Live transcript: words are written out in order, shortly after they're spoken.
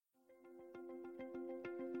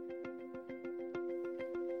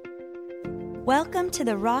Welcome to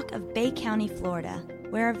the Rock of Bay County, Florida,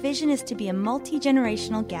 where our vision is to be a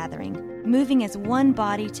multi-generational gathering, moving as one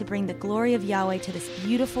body to bring the glory of Yahweh to this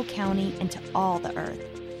beautiful county and to all the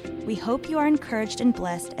earth. We hope you are encouraged and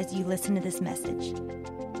blessed as you listen to this message.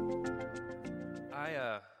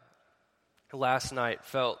 I last night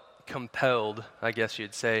felt compelled, I guess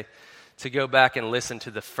you'd say, to go back and listen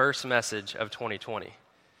to the first message of 2020.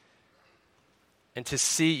 And to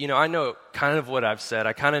see, I know kind of what I've said.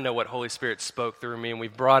 I kind of know what Holy Spirit spoke through me, and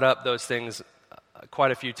we've brought up those things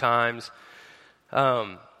quite a few times.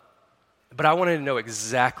 But I wanted to know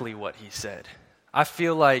exactly what he said. I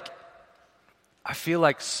feel like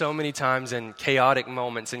so many times in chaotic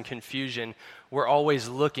moments and confusion, we're always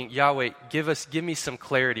looking, Yahweh, give me some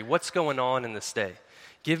clarity. What's going on in this day?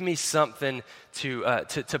 Give me something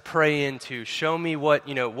to pray into. Show me what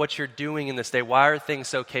you're doing in this day. Why are things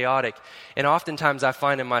so chaotic? And oftentimes I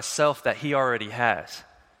find in myself that he already has.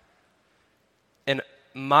 And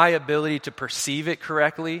my ability to perceive it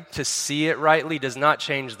correctly, to see it rightly, does not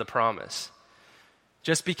change the promise.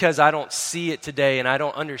 Just because I don't see it today and I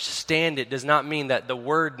don't understand it does not mean that the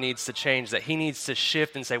word needs to change, that he needs to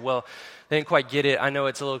shift and say, well, they didn't quite get it. I know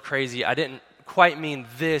it's a little crazy. I didn't quite mean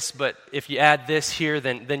this, but if you add this here,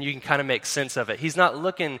 then you can kind of make sense of it. He's not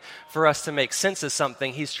looking for us to make sense of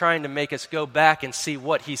something. He's trying to make us go back and see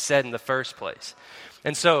what he said in the first place.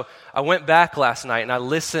 And so I went back last night and I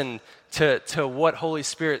listened to what Holy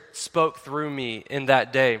Spirit spoke through me in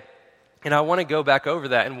that day. And I want to go back over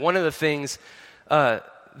that. And one of the things that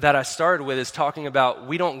I started with is talking about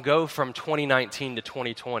we don't go from 2019 to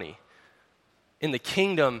 2020. In the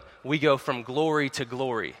kingdom, we go from glory to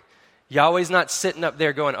glory. Yahweh's not sitting up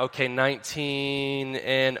there going, okay, 19,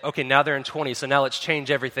 and okay, now they're in 20, so now let's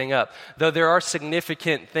change everything up. Though there are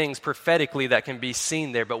significant things prophetically that can be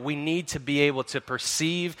seen there, but we need to be able to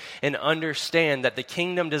perceive and understand that the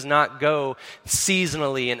kingdom does not go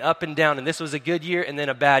seasonally and up and down, and this was a good year and then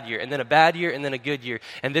a bad year, and then a bad year and then a good year,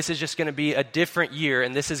 and this is just going to be a different year,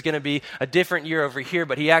 and this is going to be a different year over here,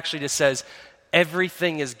 but he actually just says,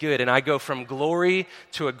 everything is good, and I go from glory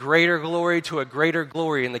to a greater glory to a greater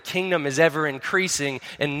glory, and the kingdom is ever increasing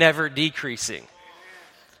and never decreasing.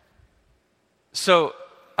 So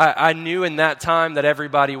I knew in that time that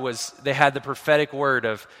they had the prophetic word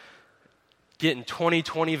of getting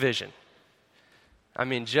 2020 vision. I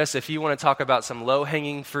mean, just if you want to talk about some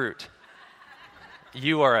low-hanging fruit,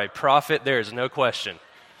 you are a prophet, there is no question.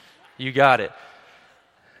 You got it.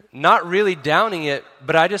 Not really downing it,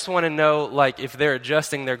 but I just want to know, if they're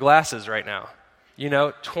adjusting their glasses right now.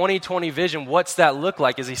 2020 vision, what's that look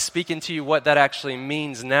like? Is he speaking to you what that actually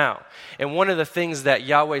means now? And one of the things that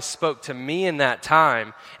Yahweh spoke to me in that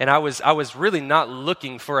time, and I was really not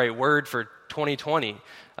looking for a word for 2020,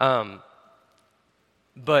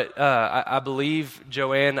 but I believe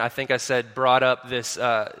Joanne, I think I said, brought up this,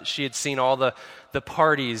 she had seen all the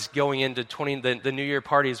parties going into the New Year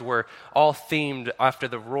parties were all themed after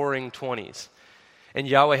the Roaring Twenties. And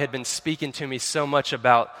Yahweh had been speaking to me so much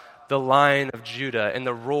about the Lion of Judah and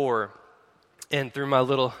the roar, and through my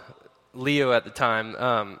little Leo at the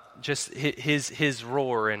time, just his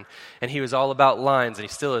roar, and he was all about lions, and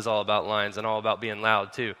he still is all about lions and all about being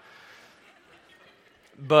loud too.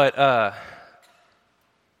 But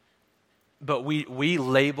we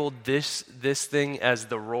labeled this thing as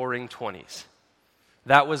the Roaring Twenties.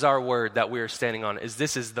 That was our word that we were standing on,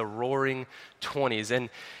 this is the Roaring Twenties. And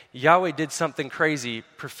Yahweh did something crazy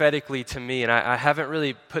prophetically to me, and I haven't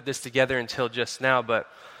really put this together until just now,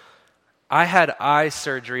 but I had eye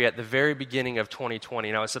surgery at the very beginning of 2020,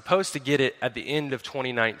 and I was supposed to get it at the end of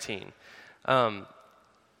 2019. And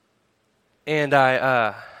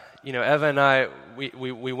Eva and I,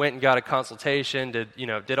 we went and got a consultation,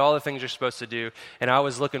 did all the things you're supposed to do, and I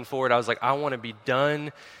was looking forward. I was like, I want to be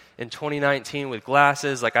done in 2019 with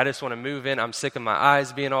glasses. I just want to move in. I'm sick of my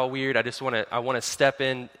eyes being all weird. I want to step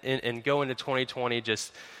in and go into 2020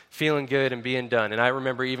 just feeling good and being done. And I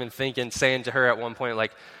remember even saying to her at one point,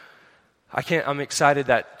 I'm excited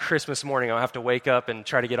that Christmas morning I'll have to wake up and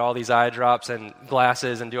try to get all these eye drops and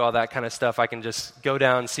glasses and do all that kind of stuff. I can just go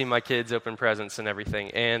down and see my kids open presents and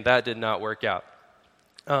everything. And that did not work out.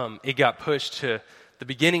 It got pushed to the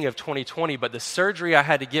beginning of 2020, but the surgery I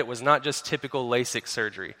had to get was not just typical LASIK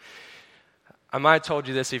surgery. I might have told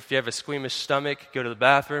you this, if you have a squeamish stomach, go to the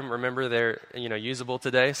bathroom. Remember, they're usable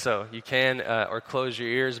today, so you can, or close your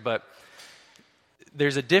ears, but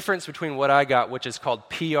there's a difference between what I got, which is called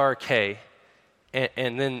PRK,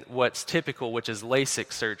 and then what's typical, which is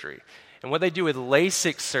LASIK surgery. And what they do with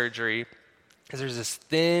LASIK surgery is there's this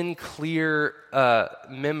thin, clear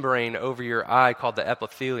membrane over your eye called the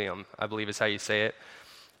epithelium, I believe is how you say it.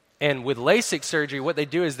 And with LASIK surgery, what they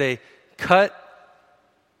do is they cut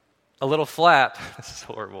a little flap. This is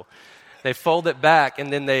horrible. They fold it back,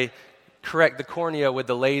 and then they correct the cornea with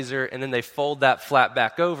the laser, and then they fold that flap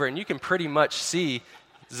back over, and you can pretty much see.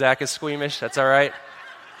 Zach is squeamish. That's all right.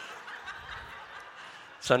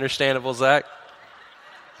 It's understandable, Zach.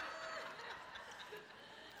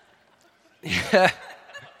 Yeah.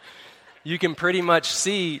 You can pretty much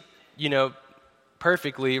see,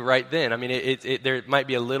 perfectly right then. I mean, there might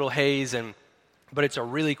be a little haze, but it's a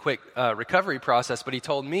really quick recovery process. But he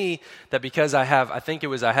told me that because I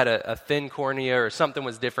had a thin cornea or something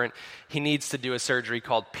was different, he needs to do a surgery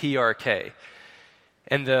called PRK.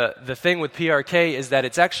 And the thing with PRK is that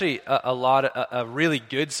it's actually a really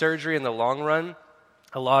good surgery in the long run.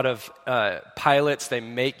 A lot of pilots, they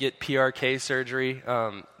may get PRK surgery,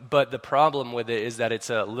 but the problem with it is that it's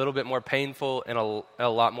a little bit more painful and a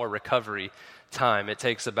lot more recovery time. It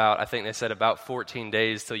takes I think they said about 14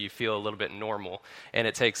 days till you feel a little bit normal, and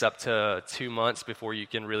it takes up to 2 months before you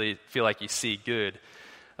can really feel like you see good.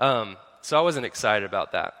 So I wasn't excited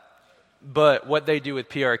about that. But what they do with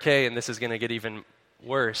PRK, and this is going to get even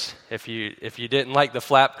worse, if you didn't like the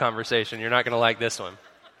flap conversation, you're not going to like this one.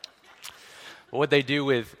 But what they do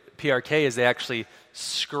with PRK is they actually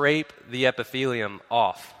scrape the epithelium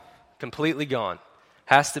off, completely gone.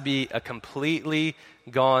 Has to be a completely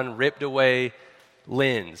gone, ripped away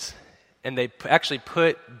lens. And they actually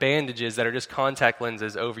put bandages that are just contact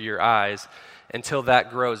lenses over your eyes until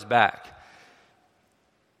that grows back.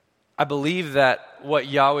 I believe that what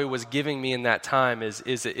Yahweh was giving me in that time is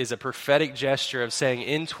a prophetic gesture of saying,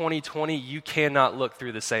 in 2020, you cannot look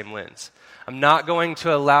through the same lens. I'm not going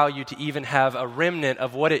to allow you to even have a remnant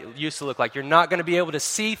of what it used to look like. You're not going to be able to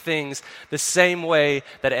see things the same way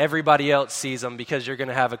that everybody else sees them, because you're going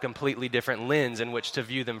to have a completely different lens in which to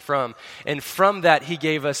view them from. And from that, he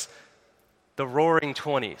gave us the Roaring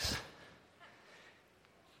Twenties.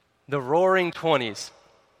 The Roaring Twenties.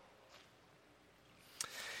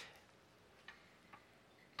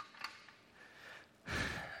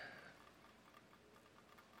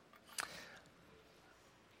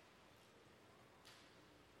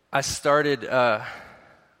 I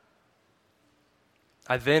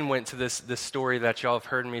then went to this story that y'all have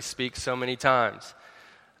heard me speak so many times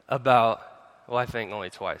about, well, I think only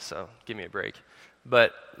twice, so give me a break,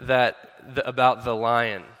 but about the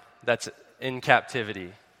lion that's in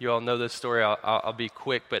captivity. You all know this story. I'll be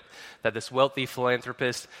quick, but that this wealthy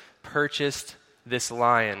philanthropist purchased this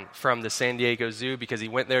lion from the San Diego Zoo because he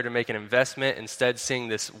went there to make an investment, instead seeing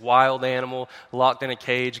this wild animal locked in a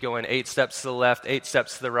cage going 8 steps to the left, 8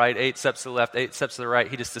 steps to the right, 8 steps to the left, 8 steps to the right.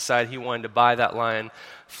 He just decided he wanted to buy that lion,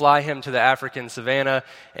 fly him to the African savannah,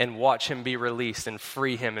 and watch him be released and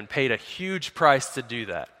free him, and paid a huge price to do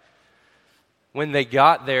that. When they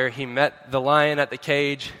got there, he met the lion at the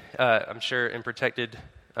cage, I'm sure in protected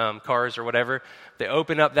cars or whatever. They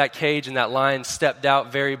opened up that cage, and that lion stepped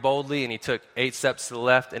out very boldly, and he took 8 steps to the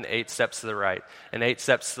left and 8 steps to the right, and 8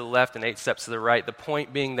 steps to the left and 8 steps to the right. The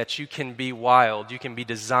point being that you can be wild, you can be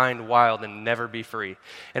designed wild and never be free.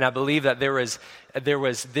 And I believe that there was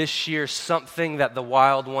this year something that the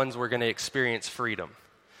wild ones were going to experience freedom.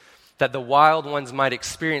 That the wild ones might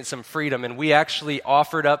experience some freedom. And we actually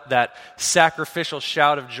offered up that sacrificial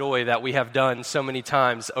shout of joy that we have done so many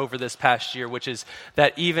times over this past year, which is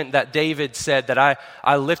that even that David said that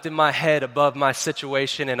I lifted my head above my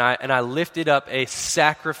situation, and I lifted up a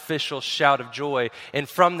sacrificial shout of joy. And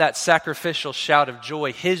from that sacrificial shout of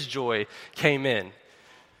joy, his joy came in.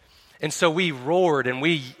 And so we roared, and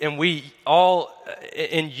we all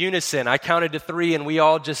in unison, I counted to 3, and we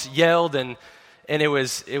all just yelled, and it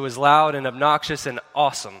was loud and obnoxious and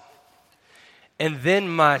awesome. And then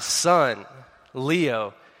my son,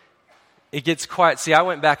 Leo, it gets quiet. See, I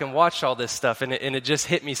went back and watched all this stuff, and it just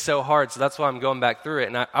hit me so hard, so that's why I'm going back through it.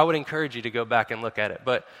 And I would encourage you to go back and look at it.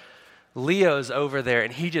 But Leo's over there,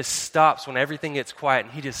 and he just stops when everything gets quiet,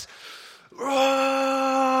 and he just,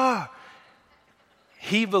 roar!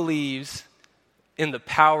 He believes in the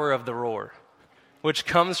power of the roar, which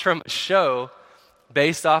comes from a show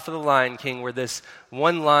based off of the Lion King, where this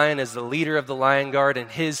one lion is the leader of the lion guard, and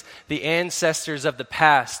the ancestors of the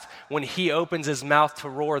past, when he opens his mouth to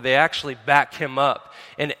roar, they actually back him up,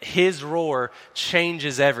 and his roar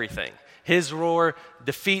changes everything. His roar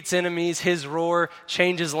defeats enemies. His roar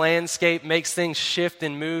changes landscape, makes things shift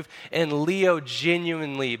and move. And Leo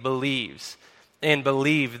genuinely believes and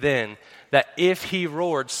believed then that if he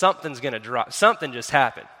roared, something's going to drop. Something just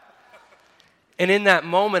happened. And in that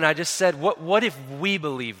moment, I just said, what if we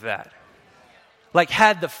believe that? Like,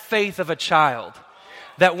 had the faith of a child.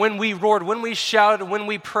 That when we roared, when we shouted, when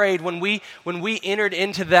we prayed, when we entered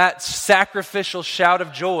into that sacrificial shout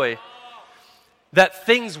of joy, that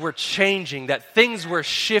things were changing, that things were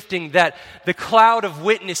shifting, that the cloud of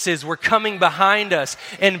witnesses were coming behind us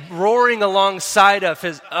and roaring alongside us,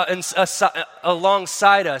 and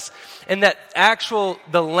that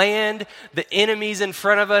the land, the enemies in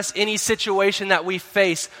front of us, any situation that we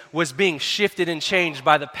face was being shifted and changed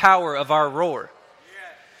by the power of our roar.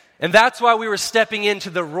 And that's why we were stepping into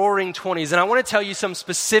the Roaring Twenties. And I want to tell you some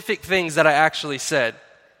specific things that I actually said.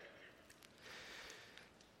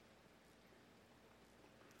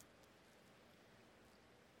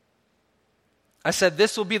 I said,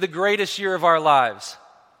 this will be the greatest year of our lives.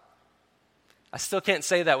 I still can't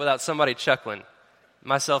say that without somebody chuckling,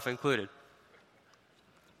 myself included.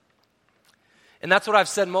 And that's what I've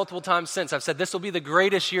said multiple times since. I've said, this will be the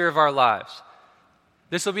greatest year of our lives.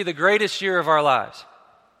 This will be the greatest year of our lives.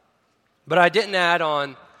 But I didn't add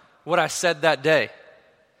on what I said that day,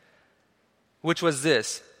 which was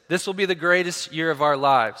this. This will be the greatest year of our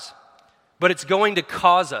lives. But it's going to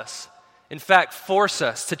cause us, in fact, force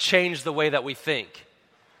us to change the way that we think,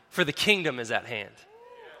 for the kingdom is at hand.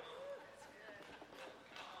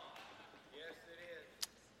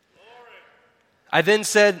 I then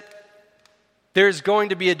said, there's going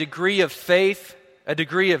to be a degree of faith, a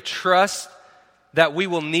degree of trust that we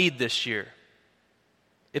will need this year.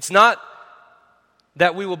 It's not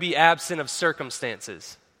that we will be absent of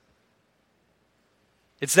circumstances.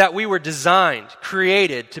 It's that we were designed,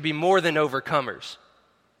 created to be more than overcomers.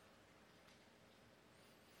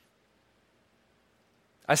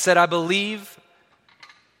 I said, I believe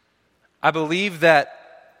that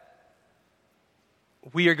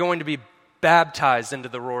we are going to be baptized into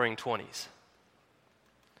the Roaring Twenties.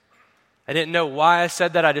 I didn't know why I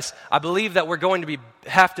said that. I believe that we're going to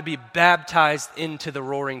have to be baptized into the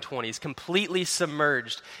Roaring Twenties, completely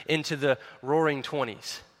submerged into the Roaring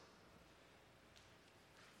Twenties.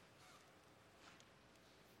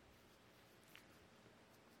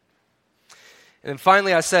 And then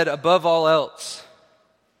finally I said, above all else,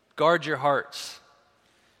 guard your hearts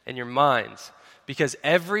and your minds, because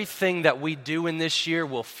everything that we do in this year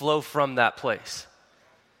will flow from that place.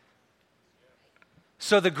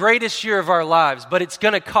 So the greatest year of our lives, but it's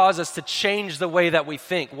going to cause us to change the way that we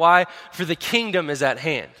think. Why? For the kingdom is at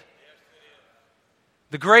hand.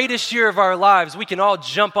 The greatest year of our lives, we can all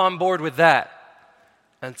jump on board with that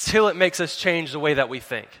until it makes us change the way that we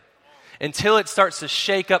think. Until it starts to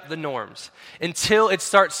shake up the norms. Until it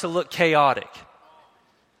starts to look chaotic.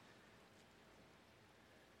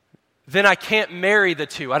 Then I can't marry the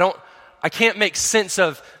two. I can't make sense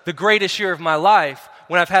of the greatest year of my life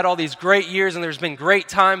when I've had all these great years and there's been great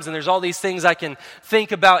times and there's all these things I can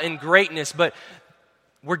think about in greatness, but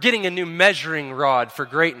we're getting a new measuring rod for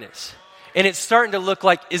greatness. And it's starting to look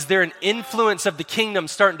like, is there an influence of the kingdom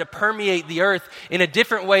starting to permeate the earth in a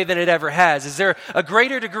different way than it ever has? Is there a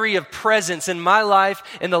greater degree of presence in my life,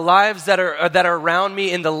 in the lives that are around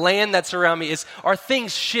me, in the land that's around me? Are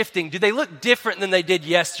things shifting? Do they look different than they did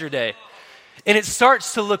yesterday? And it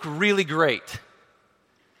starts to look really great.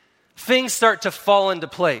 Things start to fall into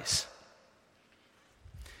place.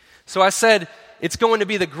 So I said, it's going to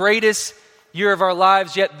be the greatest year of our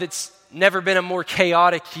lives, yet that's never been a more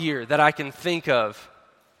chaotic year that I can think of.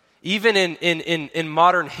 Even in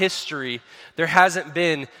modern history, there hasn't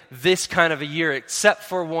been this kind of a year, except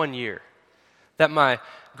for one year that my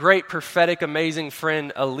great prophetic, amazing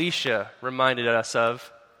friend Alicia reminded us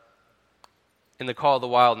of in the Call of the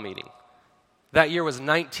Wild meeting. That year was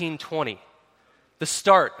 1920, the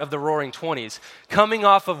start of the Roaring Twenties. Coming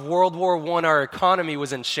off of World War I, our economy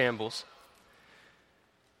was in shambles.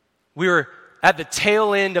 We were at the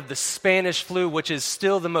tail end of the Spanish flu, which is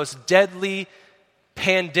still the most deadly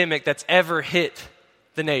pandemic that's ever hit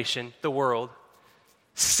the nation, the world.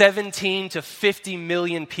 17 to 50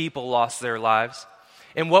 million people lost their lives.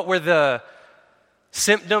 And what were the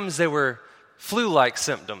symptoms? They were flu-like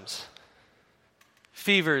symptoms.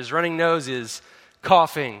 Fevers, running noses,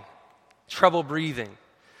 coughing, trouble breathing.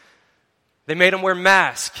 They made them wear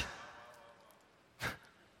masks.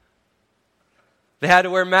 They had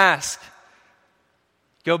to wear masks.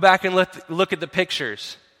 Go back and look at the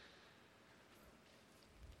pictures.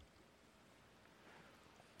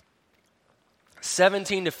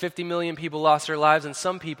 $17 to 50 million people lost their lives, and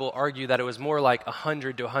some people argue that it was more like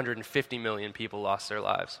 100 to 150 million people lost their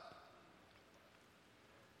lives.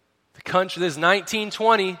 The country, this is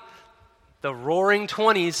 1920, the Roaring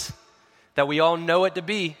Twenties that we all know it to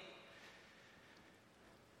be.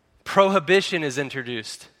 Prohibition is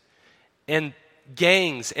introduced, and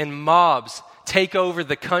gangs and mobs take over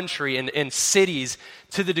the country and cities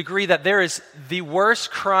to the degree that there is the worst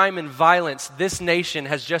crime and violence this nation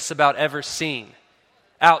has just about ever seen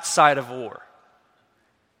outside of war.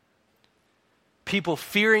 people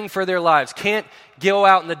fearing for their lives, can't go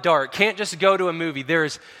out in the dark, can't just go to a movie.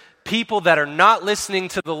 There's people that are not listening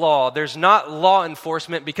to the law. There's not law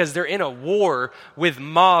enforcement because they're in a war with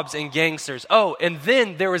mobs and gangsters. Oh, and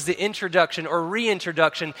then there was the introduction or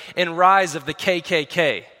reintroduction and rise of the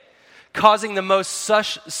KKK, causing the most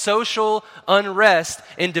social unrest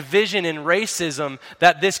and division and racism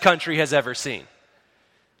that this country has ever seen.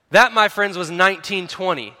 That, my friends, was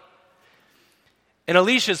 1920. And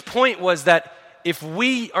Alicia's point was that if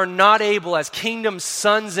we are not able as kingdom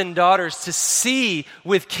sons and daughters to see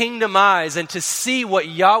with kingdom eyes and to see what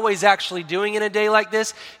Yahweh's actually doing in a day like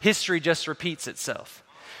this, history just repeats itself.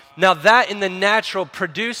 Now that in the natural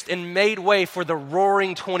produced and made way for the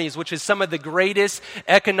Roaring Twenties, which is some of the greatest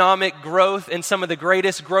economic growth and some of the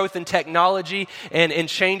greatest growth in technology and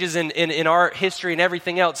changes in our history and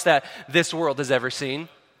everything else that this world has ever seen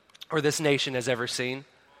or this nation has ever seen.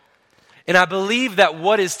 And I believe that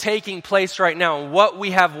what is taking place right now and what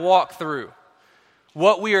we have walked through,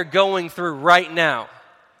 what we are going through right now,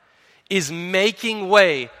 is making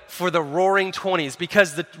way for the Roaring Twenties,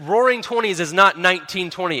 because the Roaring Twenties is not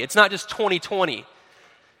 1920. It's not just 2020.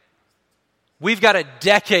 We've got a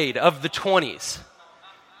decade of the 20s.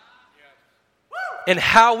 And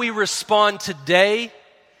how we respond today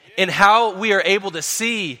and how we are able to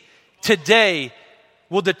see today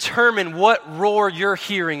will determine what roar you're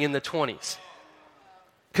hearing in the 20s.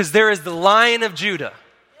 Because there is the Lion of Judah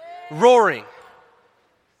roaring.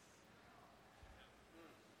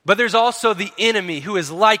 But there's also the enemy who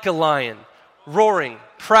is like a lion, roaring,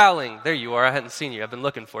 prowling. There you are. I hadn't seen you. I've been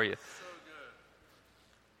looking for you.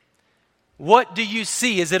 What do you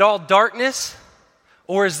see? Is it all darkness?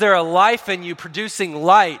 Or is there a life in you producing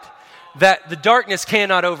light that the darkness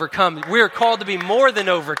cannot overcome? We are called to be more than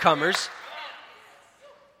overcomers.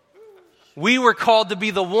 We were called to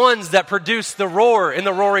be the ones that produce the roar in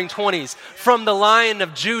the Roaring Twenties from the Lion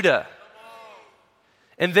of Judah.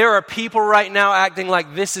 And there are people right now acting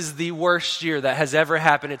like this is the worst year that has ever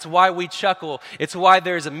happened. It's why we chuckle. It's why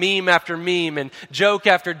there's a meme after meme and joke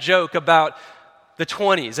after joke about the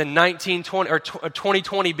 20s and 1920 or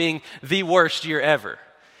 2020 being the worst year ever.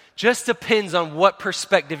 Just depends on what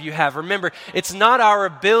perspective you have. Remember, it's not our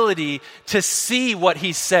ability to see what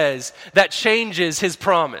he says that changes his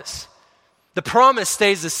promise. The promise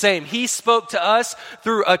stays the same. He spoke to us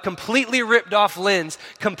through a completely ripped off lens,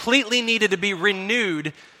 completely needed to be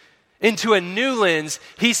renewed into a new lens.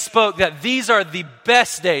 He spoke that these are the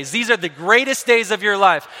best days. These are the greatest days of your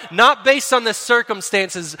life. Not based on the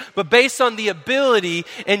circumstances, but based on the ability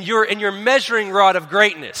and your measuring rod of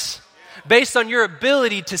greatness. Based on your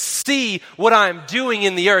ability to see what I am doing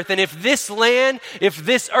in the earth. And if this land, if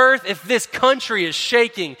this earth, if this country is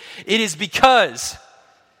shaking, it is because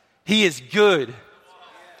he is good.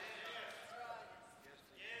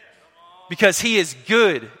 Because he is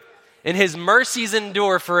good. And his mercies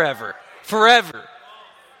endure forever. Forever.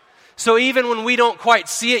 So even when we don't quite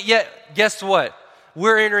see it yet, guess what?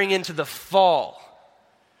 We're entering into the fall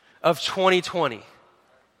of 2020.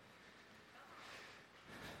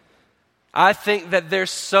 I think that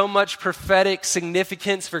there's so much prophetic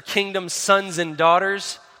significance for kingdom sons and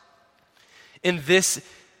daughters in this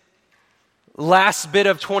last bit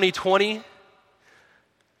of 2020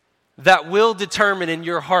 that will determine in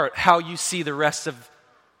your heart how you see the rest of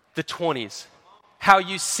the 20s, how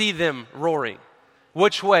you see them roaring.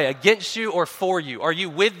 Which way, against you or for you? Are you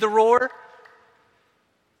with the roar?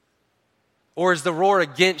 Or is the roar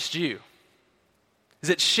against you? Is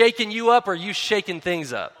it shaking you up or are you shaking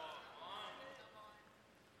things up?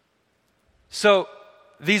 So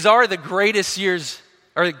these are the greatest years,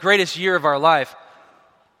 or the greatest year of our life.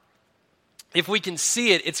 If we can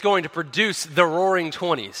see it, it's going to produce the Roaring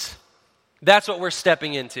Twenties. That's what we're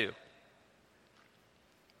stepping into.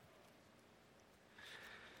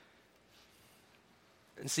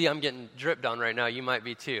 And see, I'm getting dripped on right now. You might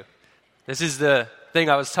be too. This is the thing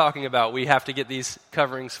I was talking about. We have to get these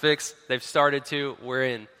coverings fixed. They've started to. We're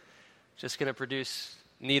in. Just going to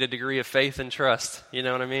need a degree of faith and trust. You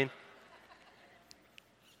know what I mean?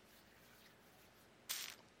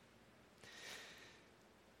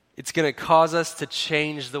 It's going to cause us to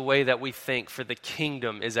change the way that we think, for the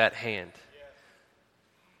kingdom is at hand.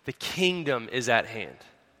 The kingdom is at hand.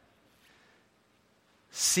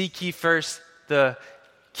 Seek ye first the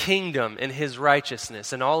kingdom and his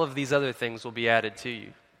righteousness, and all of these other things will be added to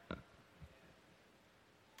you.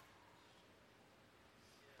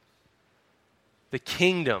 The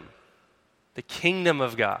kingdom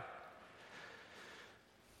of God.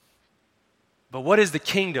 But what is the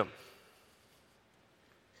kingdom?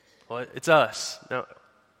 Well, it's us. Now,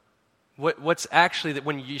 what's actually that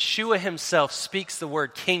when Yeshua himself speaks the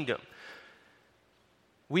word kingdom,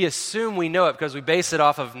 We assume we know it because we base it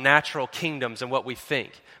off of natural kingdoms and what we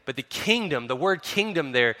think. But the kingdom, the word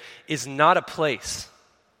kingdom there is not a place.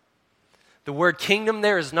 The word kingdom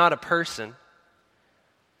there is not a person.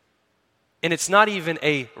 And it's not even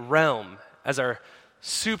a realm, as our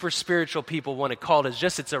super spiritual people want to call it.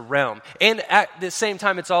 It's a realm. And at the same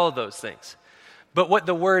time, it's all of those things. But what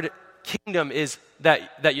the word kingdom is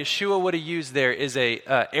that Yeshua would have used there is a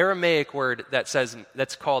Aramaic word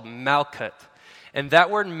that's called malkut. And that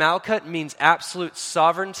word malkut means absolute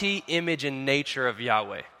sovereignty, image, and nature of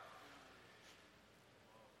Yahweh.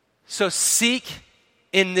 So seek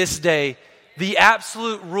in this day the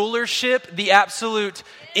absolute rulership, the absolute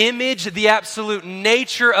image, the absolute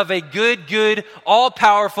nature of a good,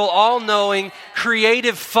 all-powerful, all-knowing,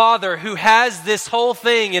 creative Father who has this whole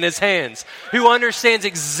thing in his hands, who understands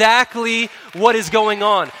exactly what is going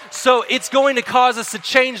on. So it's going to cause us to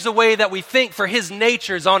change the way that we think, for his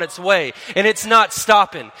nature is on its way, and it's not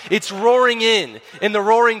stopping. It's roaring in the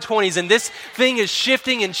Roaring Twenties, and this thing is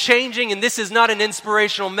shifting and changing, and this is not an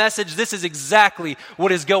inspirational message. This is exactly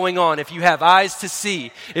what is going on. If you have eyes to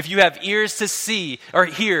see, if you have ears to see or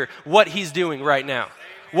hear what he's doing right now,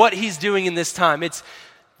 what he's doing in this time,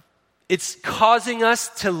 it's causing us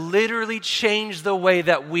to literally change the way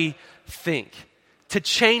that we think, to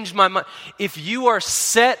change my mind. If you are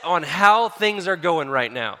set on how things are going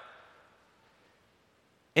right now,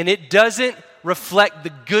 and it doesn't reflect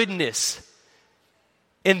the goodness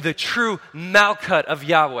and the true malkut of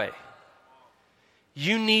Yahweh,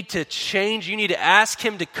 you need to change. You need to ask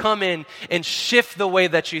him to come in and shift the way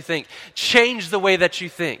that you think. Change the way that you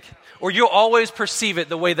think. Or you'll always perceive it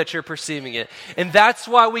the way that you're perceiving it. And that's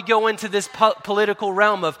why we go into this political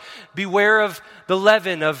realm of beware of the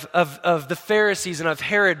leaven of the Pharisees and of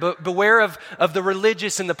Herod. But beware of the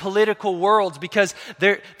religious and the political worlds, because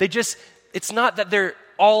it's not that they're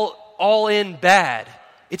all in bad.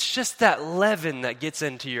 It's just that leaven that gets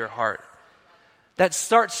into your heart, that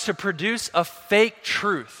starts to produce a fake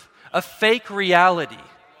truth, a fake reality.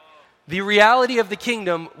 The reality of the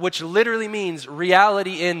kingdom, which literally means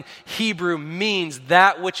reality in Hebrew, means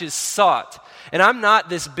that which is sought. And I'm not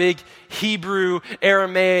this big Hebrew,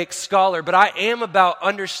 Aramaic scholar, but I am about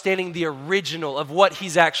understanding the original of what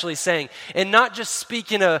he's actually saying. And not just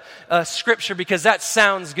speaking a scripture because that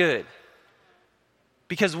sounds good.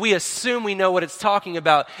 Because we assume we know what it's talking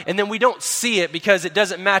about, and then we don't see it because it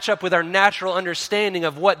doesn't match up with our natural understanding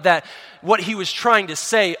of what he was trying to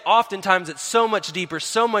say. Oftentimes it's so much deeper,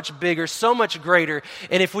 so much bigger, so much greater,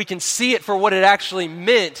 and if we can see it for what it actually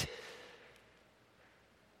meant,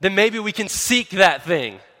 then maybe we can seek that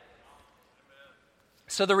thing.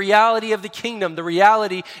 So the reality of the kingdom, the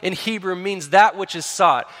reality in Hebrew means that which is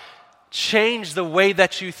sought. Change the way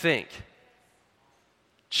that you think.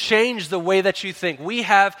 Change the way that you think.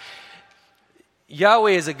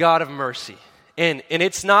 Yahweh is a God of mercy. And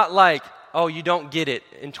it's not like, oh, you don't get it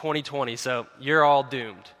in 2020, so you're all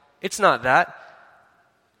doomed. It's not that.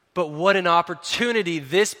 But what an opportunity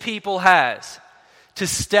this people has to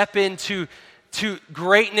step into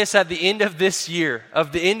greatness at the end of this year,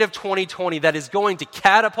 of the end of 2020, that is going to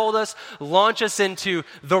catapult us, launch us into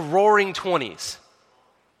the Roaring Twenties.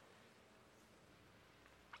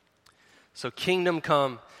 So kingdom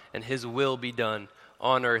come and his will be done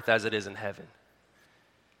on earth as it is in heaven.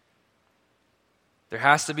 There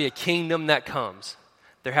has to be a kingdom that comes.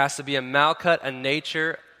 There has to be a malkut, a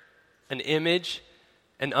nature, an image,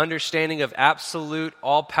 an understanding of absolute,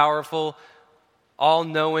 all-powerful,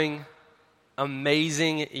 all-knowing,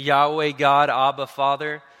 amazing Yahweh God, Abba,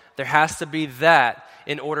 Father. There has to be that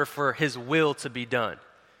in order for his will to be done.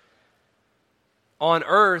 On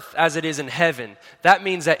earth as it is in heaven. That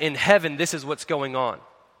means that in heaven, this is what's going on.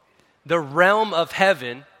 The realm of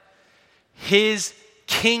heaven, his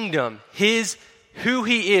kingdom, who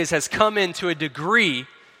he is, has come into a degree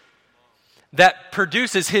that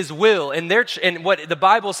produces his will. And what the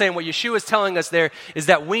Bible is saying, what Yeshua is telling us there, is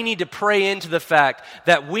that we need to pray into the fact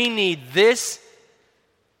that we need this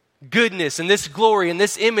goodness and this glory and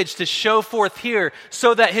this image to show forth here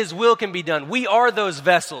so that his will can be done. We are those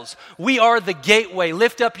vessels. We are the gateway.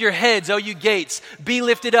 Lift up your heads, O you gates. Be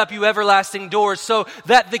lifted up, you everlasting doors, so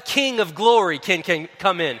that the King of glory can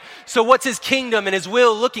come in. So what's his kingdom and his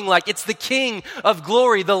will looking like? It's the King of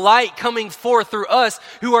glory, the light coming forth through us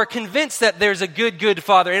who are convinced that there's a good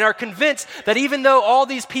Father, and are convinced that even though all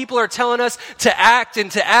these people are telling us to act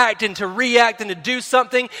and to react and to do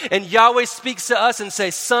something, and Yahweh speaks to us and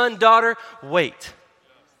says, son, daughter, wait.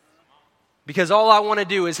 Because all I want to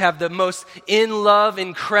do is have the most in love,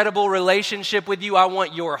 incredible relationship with you. I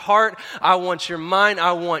want your heart. I want your mind.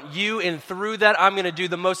 I want you. And through that, I'm going to do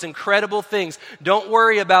the most incredible things. Don't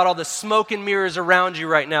worry about all the smoke and mirrors around you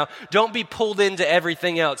right now. Don't be pulled into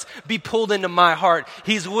everything else. Be pulled into my heart.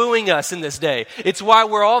 He's wooing us in this day. It's why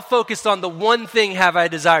we're all focused on the one thing have I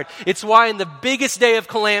desired. It's why in the biggest day of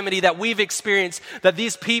calamity that we've experienced, that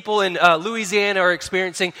these people in Louisiana are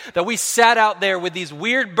experiencing, that we sat out there with these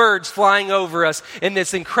weird birds flying over us in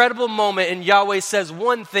this incredible moment, and Yahweh says,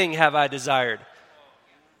 one thing have I desired.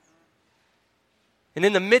 And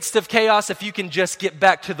in the midst of chaos, if you can just get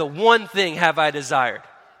back to the one thing have I desired,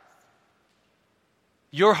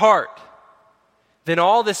 your heart, then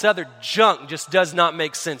all this other junk just does not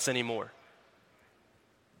make sense anymore.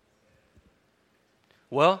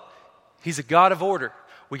 Well, he's a God of order.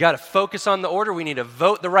 We got to focus on the order. We need to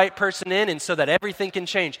vote the right person in, and so that everything can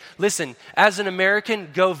change. Listen, as an American,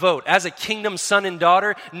 go vote. As a kingdom son and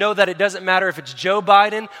daughter, know that it doesn't matter if it's Joe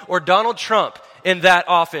Biden or Donald Trump in that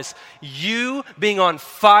office. You being on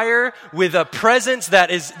fire with a presence that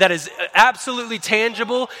is absolutely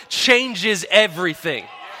tangible changes everything.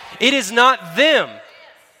 It is not them.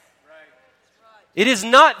 It is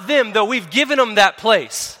not them, though we've given them that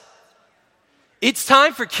place. It's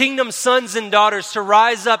time for kingdom sons and daughters to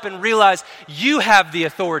rise up and realize you have the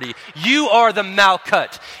authority. You are the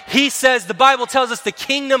Malkut. He says, the Bible tells us the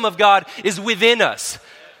kingdom of God is within us.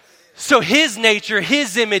 So his nature,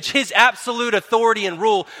 his image, his absolute authority and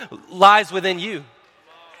rule lies within you.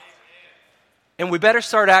 And we better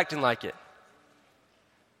start acting like it.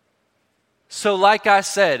 So like I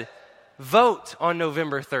said, vote on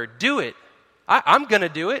November 3rd. Do it. I'm going to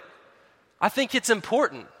do it. I think it's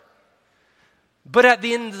important. But at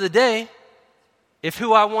the end of the day, if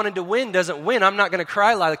who I wanted to win doesn't win, I'm not going to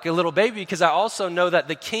cry like a little baby, because I also know that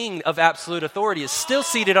the king of absolute authority is still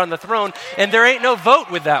seated on the throne, and there ain't no vote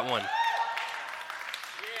with that one.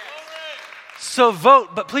 So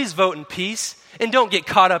vote, but please vote in peace. And don't get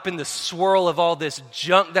caught up in the swirl of all this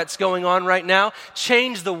junk that's going on right now.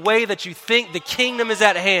 Change the way that you think. The kingdom is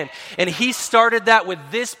at hand. And he started that with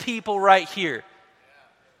this people right here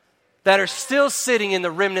that are still sitting in the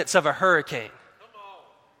remnants of a hurricane.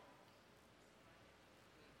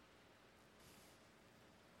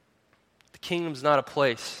 Kingdom's not a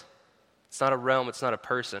place. It's not a realm. It's not a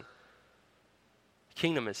person. The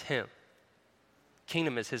kingdom is him. The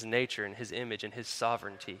kingdom is his nature and his image and his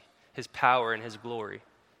sovereignty, his power and his glory.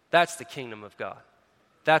 That's the kingdom of God.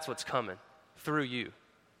 That's what's coming through you.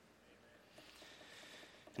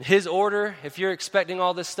 And his order, if you're expecting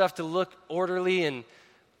all this stuff to look orderly and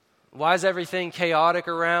why is everything chaotic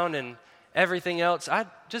around and everything else, I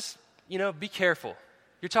just, be careful.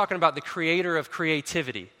 You're talking about the creator of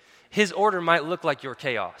creativity. His order might look like your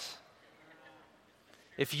chaos.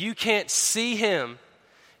 If you can't see him,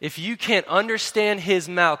 if you can't understand his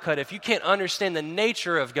Malkut, if you can't understand the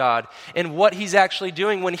nature of God and what he's actually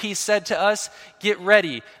doing when he said to us, get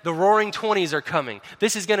ready, the Roaring Twenties are coming.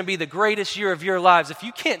 This is going to be the greatest year of your lives. If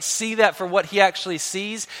you can't see that for what he actually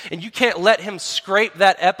sees, and you can't let him scrape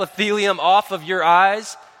that epithelium off of your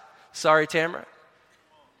eyes, sorry, Tamara.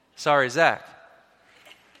 Sorry, Zach.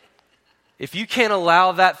 If you can't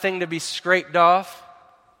allow that thing to be scraped off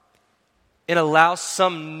and allow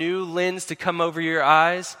some new lens to come over your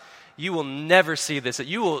eyes, you will never see this.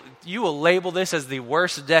 You will label this as the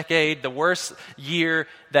worst decade, the worst year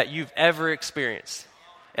that you've ever experienced.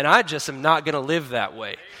 And I just am not going to live that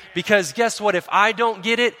way. Because guess what? If I don't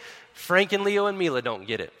get it, Frank and Leo and Mila don't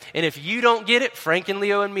get it. And if you don't get it, Frank and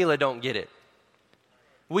Leo and Mila don't get it.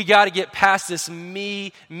 We got to get past this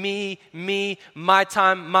me, my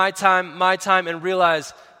time, and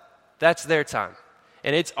realize that's their time.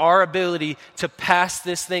 And it's our ability to pass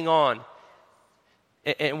this thing on.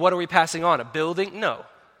 And what are we passing on? A building? No.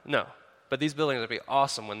 But these buildings will be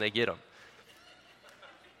awesome when they get them.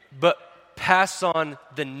 But pass on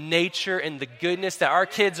the nature and the goodness that our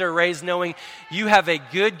kids are raised knowing you have a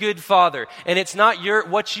good father. And it's not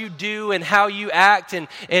what you do and how you act and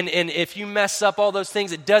if you mess up all those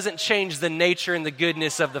things, it doesn't change the nature and the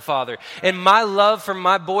goodness of the Father. And my love for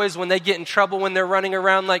my boys when they get in trouble when they're running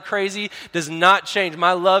around like crazy does not change.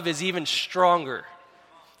 My love is even stronger.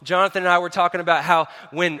 Jonathan and I were talking about how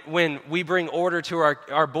when we bring order to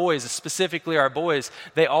our boys, specifically our boys,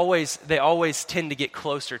 they always tend to get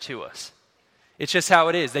closer to us. It's just how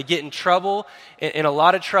it is. They get in trouble, in a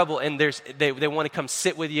lot of trouble, and they want to come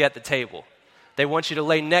sit with you at the table. They want you to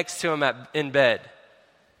lay next to them in bed.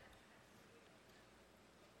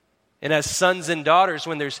 And as sons and daughters,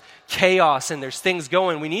 when there's chaos and there's things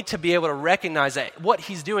going, we need to be able to recognize that what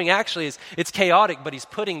he's doing actually is, it's chaotic, but he's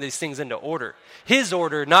putting these things into order. His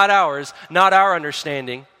order, not ours, not our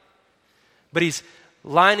understanding, but he's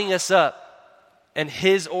lining us up, and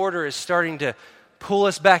his order is starting to pull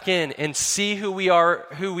us back in and see who we are.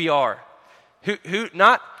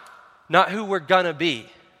 Not who we're gonna be.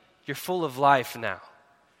 You're full of life now.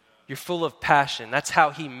 You're full of passion. That's how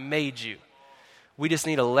he made you. We just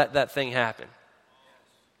need to let that thing happen.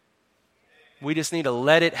 We just need to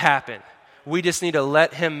let it happen. We just need to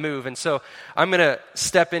let him move. And so I'm going to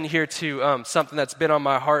step in here to something that's been on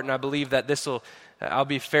my heart, and I believe that I'll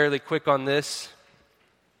be fairly quick on this.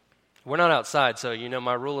 We're not outside, so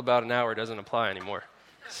my rule about an hour doesn't apply anymore.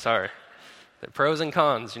 Sorry. The pros and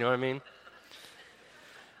cons, you know what I mean?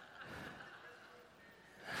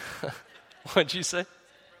 What'd you say?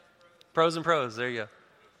 Pros and pros, there you go.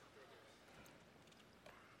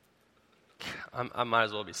 I might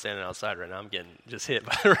as well be standing outside right now. I'm getting just hit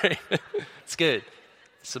by the rain. It's good.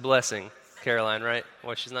 It's a blessing. Caroline, right?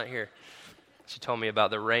 Well, she's not here. She told me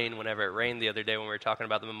about the rain whenever it rained the other day when we were talking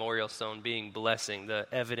about the memorial stone being blessing, the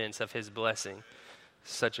evidence of his blessing.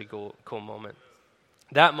 Such a cool moment.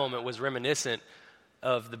 That moment was reminiscent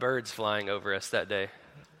of the birds flying over us that day.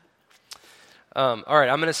 All right,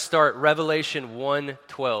 I'm going to start Revelation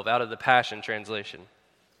 1:12 out of the Passion Translation.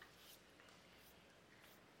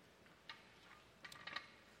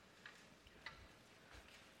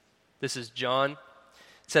 This is John. It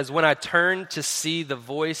says, "When I turned to see the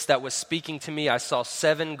voice that was speaking to me, I saw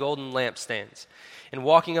 7 golden lampstands. And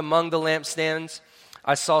walking among the lampstands,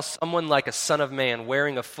 I saw someone like a son of man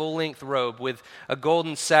wearing a full-length robe with a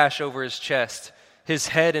golden sash over his chest. His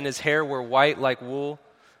head and his hair were white like wool,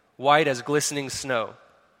 white as glistening snow.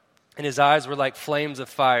 And his eyes were like flames of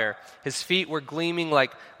fire. His feet were gleaming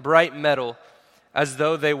like bright metal, as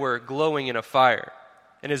though they were glowing in a fire.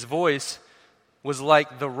 And his voice was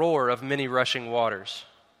like the roar of many rushing waters.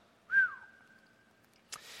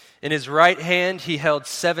 In his right hand he held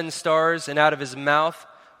 7 stars, and out of his mouth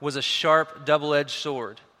was a sharp double-edged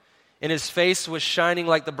sword. And his face was shining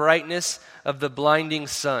like the brightness of the blinding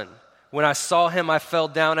sun. When I saw him, I fell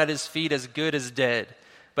down at his feet as good as dead.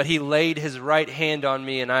 But he laid his right hand on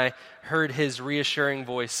me, and I heard his reassuring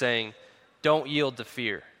voice saying, 'Don't yield to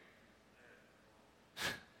fear.'"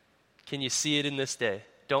 Can you see it in this day?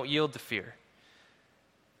 Don't yield to fear.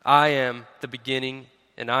 "I am the beginning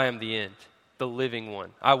and I am the end, the living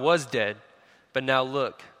one. I was dead, but now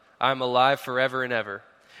look, I am alive forever and ever.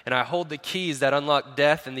 And I hold the keys that unlock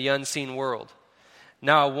death and the unseen world.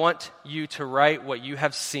 Now I want you to write what you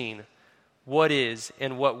have seen, what is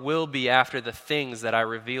and what will be after the things that I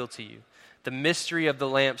reveal to you. The mystery of the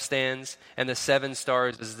lampstands and the 7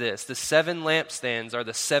 stars is this. The 7 lampstands are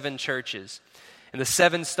the 7 churches, and the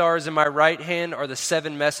 7 stars in my right hand are the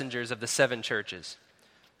 7 messengers of the 7 churches."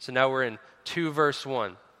 So now we're in 2 verse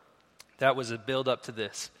 1. That was a build up to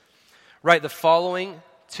this. "Write the following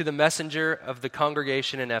to the messenger of the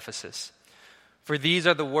congregation in Ephesus. For these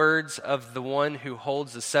are the words of the one who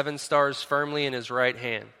holds the 7 stars firmly in his right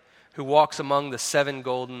hand, who walks among the 7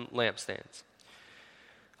 golden lampstands.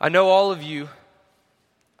 I know all of you.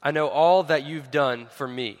 I know all that you've done for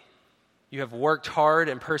me. You have worked hard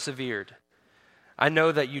and persevered. I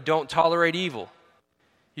know that you don't tolerate evil.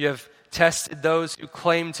 You have tested those who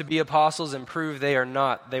claim to be apostles and proved they are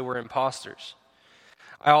not. They were imposters.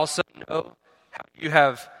 I also know how you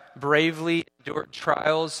have bravely endured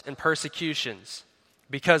trials and persecutions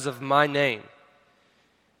because of my name.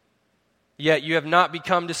 Yet you have not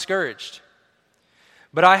become discouraged.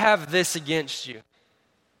 But I have this against you.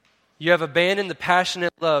 You have abandoned the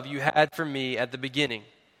passionate love you had for me at the beginning.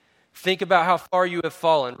 Think about how far you have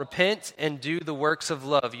fallen. Repent and do the works of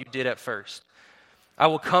love you did at first. I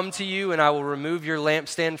will come to you and I will remove your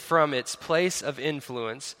lampstand from its place of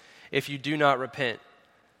influence if you do not repent.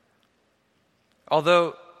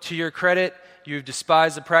 Although, to your credit, you have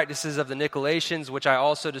despised the practices of the Nicolaitans, which I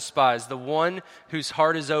also despise. The one whose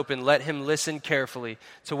heart is open, let him listen carefully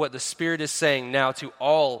to what the Spirit is saying now to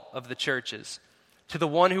all of the churches. To the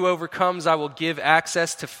one who overcomes, I will give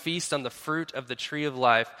access to feast on the fruit of the tree of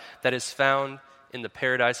life that is found in the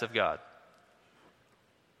paradise of God."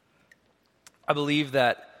 I believe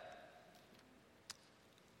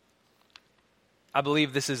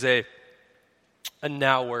this is a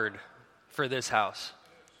now word for this house.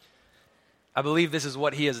 I believe this is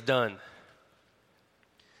what he has done.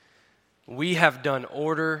 We have done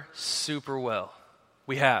order super well.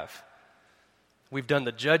 We have. We've done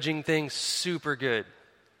the judging thing super good.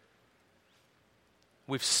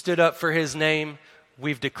 We've stood up for his name.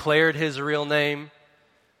 We've declared his real name.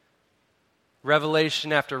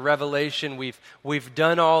 Revelation after revelation, we've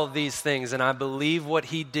done all of these things, and I believe what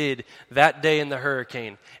he did that day in the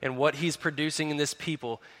hurricane and what he's producing in this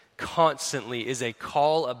people constantly is a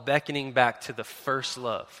call, a beckoning back to the first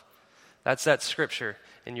love. That's that scripture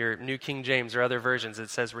in your New King James or other versions.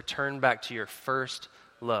 It says, return back to your first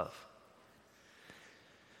love.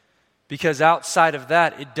 Because outside of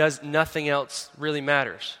that, nothing else really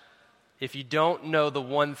matters. If you don't know the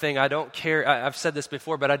one thing, I don't care, I've said this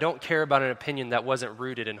before, but I don't care about an opinion that wasn't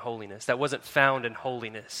rooted in holiness, that wasn't found in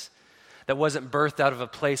holiness, that wasn't birthed out of a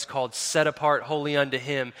place called set apart, holy unto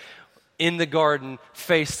him, in the garden,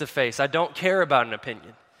 face to face. I don't care about an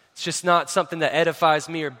opinion. It's just not something that edifies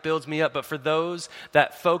me or builds me up. But for those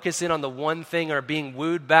that focus in on the one thing or are being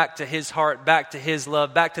wooed back to his heart, back to his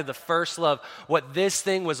love, back to the first love, what this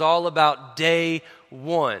thing was all about day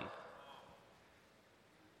one,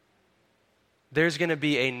 there's going to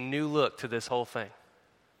be a new look to this whole thing.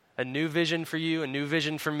 A new vision for you, a new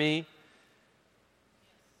vision for me.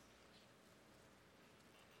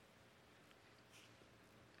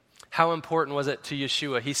 How important was it to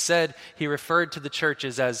Yeshua? He said he referred to the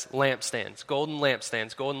churches as lampstands, golden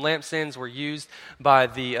lampstands. Golden lampstands were used by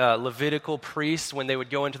the Levitical priests when they would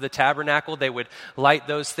go into the tabernacle. They would light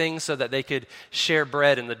those things so that they could share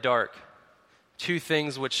bread in the dark. Two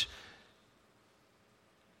things which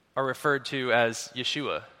are referred to as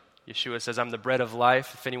Yeshua. Yeshua says, I'm the bread of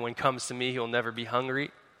life. If anyone comes to me, he will never be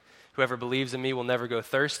hungry. Whoever believes in me will never go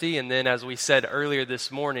thirsty. And then as we said earlier this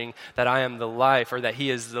morning, that I am the life, or that he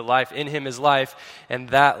is the life, in him is life, and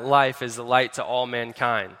that life is the light to all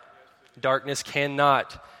mankind. Darkness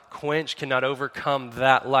cannot quench, cannot overcome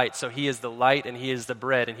that light. So he is the light and he is the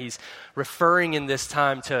bread. And he's referring in this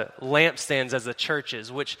time to lampstands as the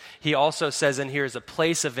churches, which he also says in here is a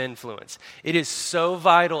place of influence. It is so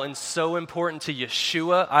vital and so important to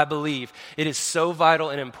Yeshua, I believe. It is so vital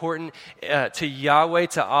and important to Yahweh,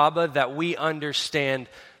 to Abba, that we understand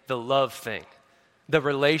the love thing, the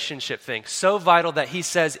relationship thing. So vital that he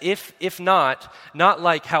says, if not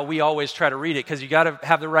like how we always try to read it, because you got to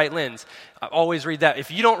have the right lens. I always read that. If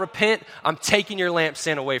you don't repent, I'm taking your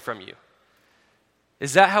lampstand away from you.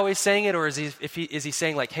 Is that how he's saying it, or is he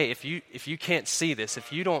saying like, hey, if you can't see this,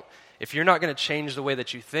 if you're not going to change the way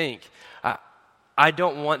that you think, I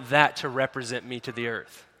don't want that to represent me to the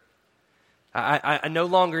earth. I no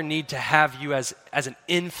longer need to have you as an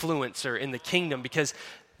influencer in the kingdom, because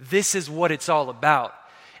this is what it's all about.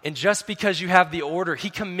 And just because you have the order, he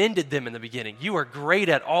commended them in the beginning. You are great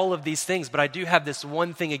at all of these things, but I do have this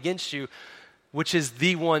one thing against you, which is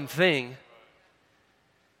the one thing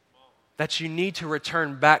that you need to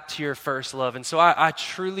return back to your first love. And so I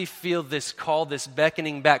truly feel this call, this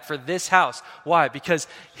beckoning back for this house. Why? Because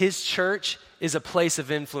his church is a place of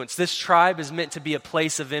influence. This tribe is meant to be a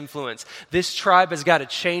place of influence. This tribe has got to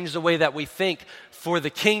change the way that we think, for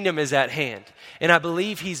the kingdom is at hand. And I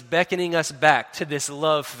believe he's beckoning us back to this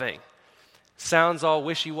love thing. Sounds all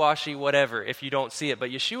wishy-washy, whatever, if you don't see it.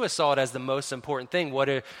 But Yeshua saw it as the most important thing. What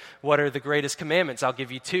are the greatest commandments? I'll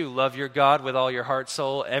give you two. Love your God with all your heart,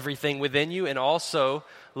 soul, everything within you, and also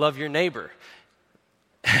love your neighbor.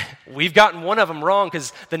 We've gotten one of them wrong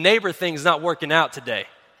because the neighbor thing's not working out today.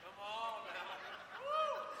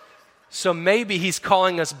 So maybe he's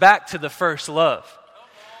calling us back to the first love.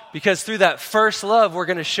 Because through that first love, we're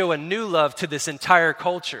going to show a new love to this entire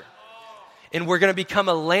culture. And we're going to become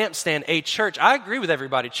a lampstand, a church. I agree with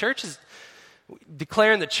everybody. Church is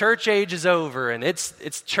declaring the church age is over, and it's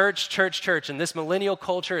church, church, church. And this millennial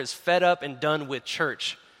culture is fed up and done with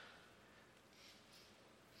church.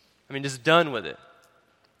 I mean, just done with it.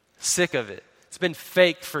 Sick of it. It's been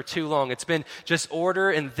faked for too long. It's been just order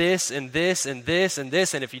and this and this and this and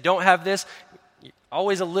this. And if you don't have this, you're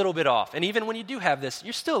always a little bit off. And even when you do have this,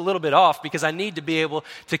 you're still a little bit off, because I need to be able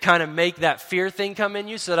to kind of make that fear thing come in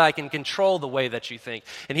you so that I can control the way that you think.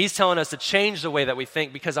 And he's telling us to change the way that we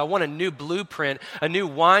think, because I want a new blueprint, a new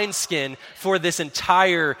wineskin for this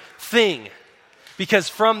entire thing. Because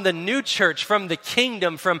from the new church, from the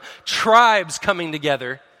kingdom, from tribes coming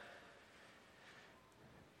together,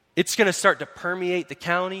 it's going to start to permeate the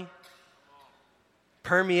county,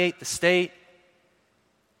 permeate the state,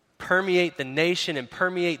 permeate the nation, and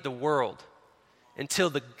permeate the world, until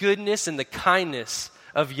the goodness and the kindness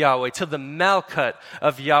of Yahweh, till the malkut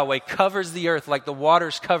of Yahweh covers the earth like the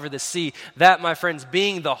waters cover the sea. That, my friends,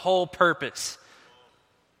 being the whole purpose.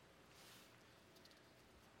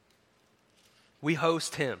 We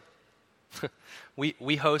host him. we're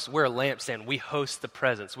a lampstand. We host the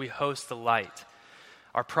presence. We host the light.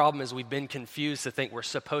 Our problem is we've been confused to think we're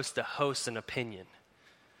supposed to host an opinion.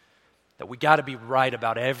 that we got to be right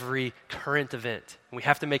about every current event. And we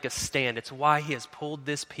have to make a stand. It's why he has pulled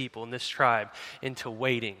this people and this tribe into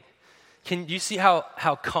waiting. Can you see how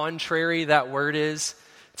contrary that word is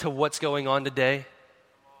to what's going on today?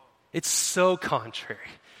 It's so contrary.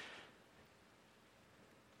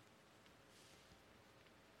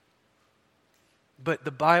 But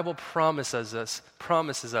the Bible promises us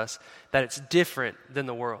that it's different than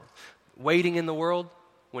the world. Waiting in the world,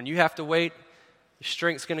 when you have to wait, your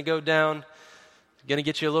strength's going to go down. It's going to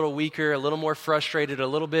get you a little weaker, a little more frustrated, a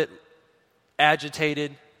little bit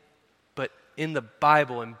agitated. But in the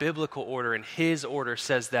Bible, in biblical order, in his order,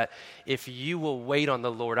 says that if you will wait on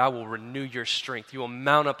the Lord, I will renew your strength. You will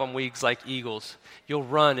mount up on wings like eagles. You'll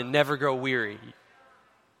run and never grow weary.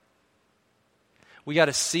 We got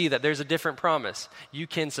to see that there's a different promise. You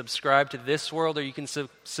can subscribe to this world or you can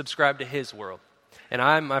subscribe to his world.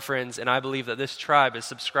 And my friends, and I believe that this tribe is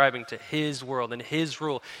subscribing to his world and his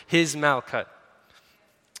rule, his Malkut.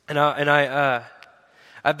 And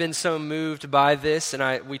I've been so moved by this,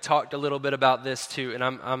 and we talked a little bit about this too, and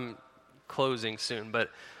I'm closing soon, but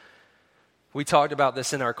we talked about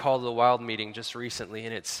this in our Call to the Wild meeting just recently,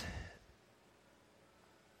 and it's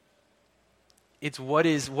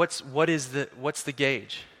what's the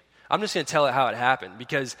gauge? I'm just going to tell it how it happened,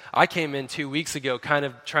 because I came in 2 weeks ago kind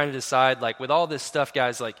of trying to decide, like, with all this stuff,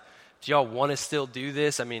 guys, like, do y'all want to still do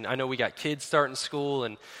this? I mean, I know we got kids starting school,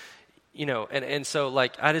 and, you know, and so,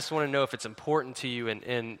 like, I just want to know if it's important to you,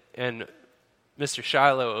 and Mr.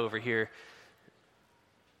 Shiloh over here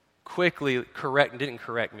quickly didn't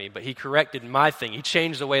correct me, but he corrected my thing. He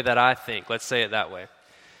changed the way that I think. Let's say it that way.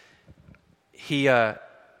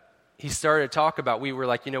 He started to talk about, we were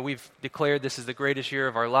like, you know, we've declared this is the greatest year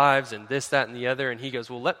of our lives and this, that, and the other. And he goes,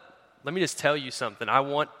 well, let me just tell you something. I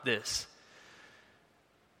want this.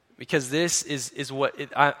 Because this is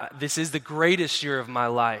this is the greatest year of my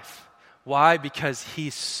life. Why? Because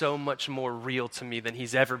he's so much more real to me than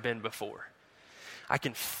he's ever been before. I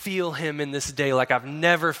can feel him in this day like I've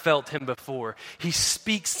never felt him before. He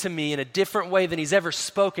speaks to me in a different way than he's ever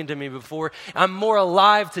spoken to me before. I'm more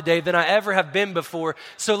alive today than I ever have been before.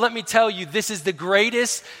 So let me tell you, this is the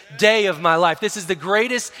greatest day of my life. This is the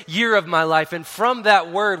greatest year of my life. And from that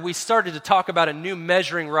word, we started to talk about a new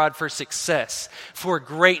measuring rod for success, for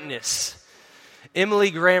greatness.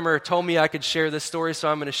 Emily Grammer told me I could share this story, so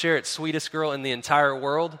I'm going to share it. Sweetest girl in the entire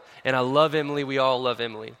world. And I love Emily. We all love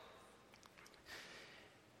Emily.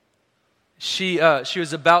 She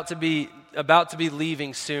was about to be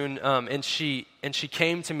leaving soon, and she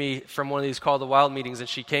came to me from one of these Call the Wild meetings, and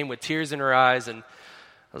she came with tears in her eyes, and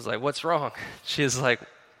I was like, "What's wrong?" She was like,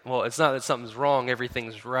 "Well, it's not that something's wrong,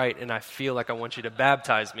 everything's right, and I feel like I want you to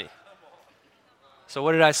baptize me." So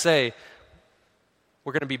what did I say?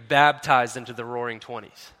 We're going to be baptized into the Roaring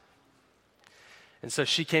Twenties. And so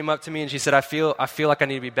she came up to me and she said, I feel like I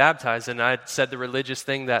need to be baptized. And I said the religious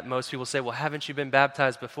thing that most people say, well, haven't you been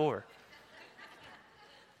baptized before?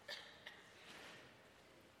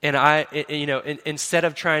 And instead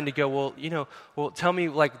of trying to go, tell me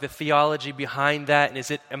like the theology behind that,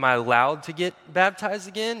 and am I allowed to get baptized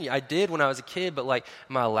again? I did when I was a kid, but like,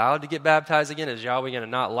 am I allowed to get baptized again? Is Yahweh going to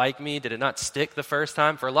not like me? Did it not stick the first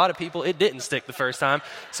time? For a lot of people, it didn't stick the first time,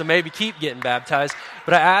 so maybe keep getting baptized.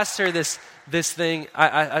 But I asked her this thing.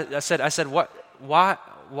 I said,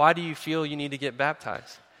 why do you feel you need to get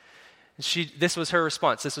baptized? And this was her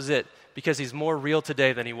response. This was it. Because he's more real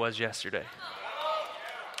today than he was yesterday.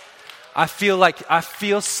 I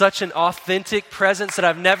feel such an authentic presence that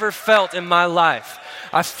I've never felt in my life.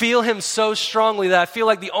 I feel him so strongly that I feel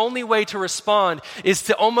like the only way to respond is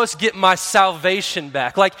to almost get my salvation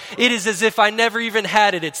back. Like it is as if I never even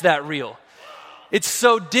had it. It's that real. It's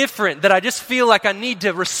so different that I just feel like I need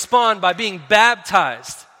to respond by being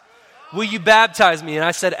baptized. Will you baptize me? And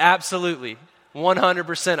I said, absolutely.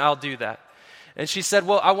 100% I'll do that. And she said,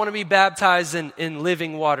 well, I want to be baptized in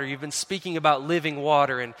living water. You've been speaking about living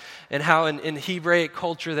water and how in Hebraic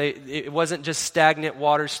culture, it wasn't just stagnant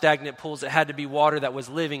water, stagnant pools. It had to be water that was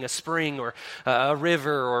living, a spring or a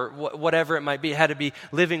river or whatever it might be. It had to be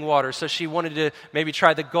living water. So she wanted to maybe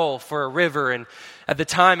try the Gulf or a river. And at the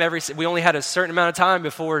time, we only had a certain amount of time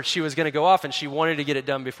before she was going to go off, and she wanted to get it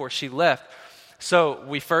done before she left. So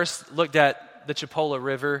we first looked at the Chipola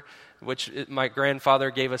River, which my grandfather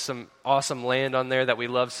gave us some awesome land on there that we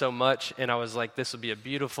love so much. And I was like, this would be a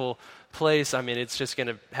beautiful place. I mean, it's just going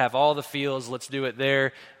to have all the fields. Let's do it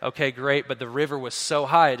there. Okay, great. But the river was so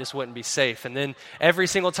high, it just wouldn't be safe. And then every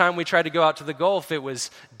single time we tried to go out to the Gulf, it was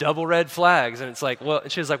double red flags. And it's like, well,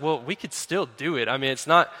 and she was like, well, we could still do it. I mean, it's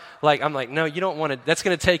not like, I'm like, no, you don't want to, that's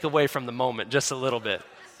going to take away from the moment just a little bit.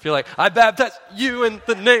 If you're like, I baptize you in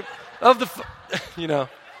the name of the,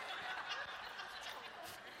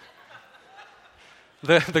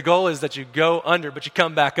 The goal is that you go under, but you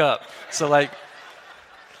come back up. So let's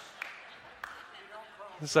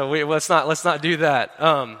not do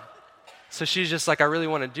that. So she's just like, I really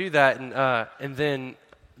want to do that. And then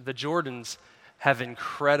the Jordans have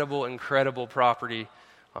incredible property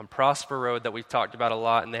on Prosper Road that we've talked about a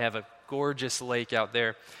lot, and they have a gorgeous lake out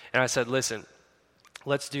there. And I said, listen,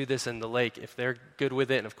 let's do this in the lake if they're good with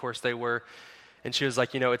it. And of course they were. And she was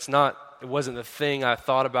like, it wasn't the thing I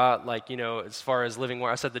thought about, as far as living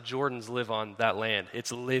water. I said, the Jordans live on that land.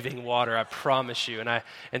 It's living water, I promise you.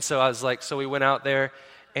 And so I was like, so we went out there,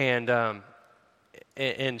 and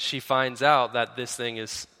she finds out that this thing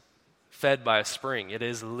is fed by a spring. It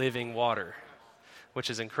is living water, which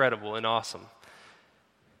is incredible and awesome.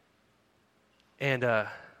 And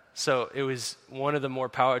so it was one of the more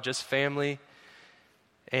powerful, just family,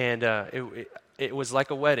 and it was like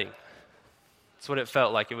a wedding. That's what it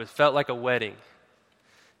felt like. It felt like a wedding,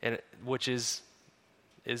 and which is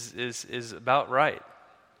about right,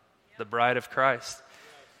 the bride of Christ.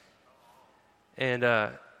 And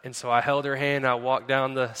so I held her hand. I walked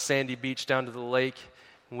down the sandy beach down to the lake,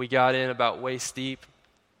 and we got in about waist deep,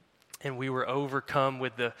 and we were overcome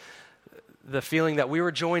with the feeling that we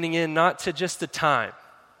were joining in not to just a time,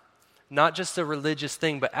 not just a religious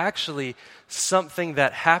thing, but actually something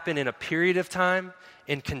that happened in a period of time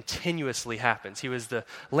and continuously happens. He was the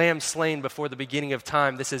lamb slain before the beginning of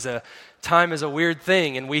time. Time is a weird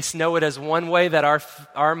thing, and we know it as one way that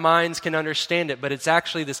our minds can understand it, but it's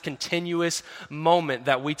actually this continuous moment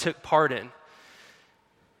that we took part in.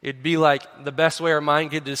 It'd be like the best way our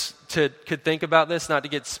mind could think about this, not to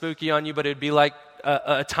get spooky on you, but it'd be like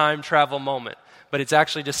a time travel moment. But it's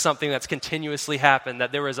actually just something that's continuously happened,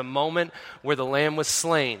 that there was a moment where the lamb was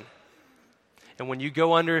slain. And when you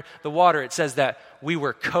go under the water, it says that we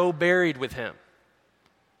were co-buried with him.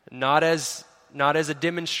 Not as a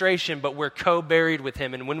demonstration, but we're co-buried with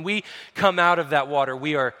him. And when we come out of that water,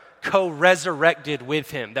 we are co-resurrected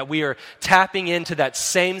with him, that we are tapping into that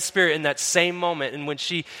same spirit in that same moment. And when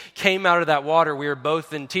she came out of that water, we were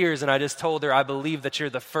both in tears, and I just told her, I believe that you're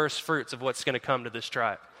the first fruits of what's going to come to this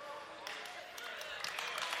tribe.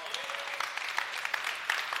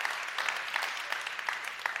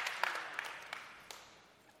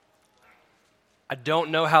 I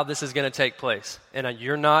don't know how this is going to take place, and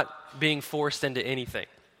you're not being forced into anything.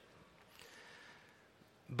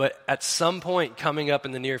 But at some point coming up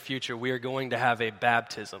in the near future, we are going to have a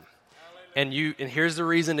baptism. And here's the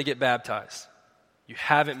reason to get baptized. You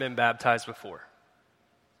haven't been baptized before.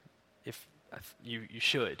 If you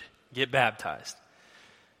should get baptized.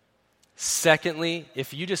 Secondly,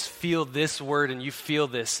 if you just feel this word and you feel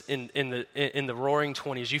this in the Roaring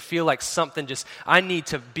Twenties, you feel like something I need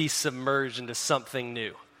to be submerged into something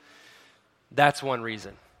new. That's one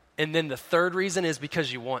reason. And then the third reason is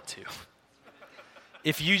because you want to.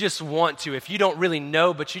 If you just want to, if you don't really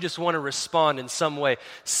know, but you just want to respond in some way,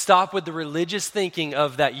 stop with the religious thinking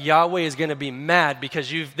of that Yahweh is going to be mad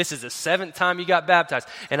because this is the 7th time you got baptized,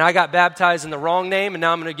 and I got baptized in the wrong name, and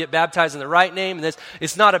now I'm going to get baptized in the right name. And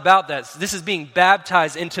it's not about that. This is being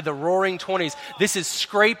baptized into the Roaring Twenties. This is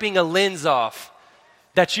scraping a lens off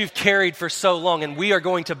that you've carried for so long, and we are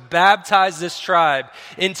going to baptize this tribe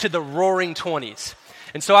into the Roaring Twenties.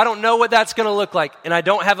 And so I don't know what that's going to look like, and I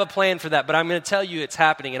don't have a plan for that, but I'm going to tell you it's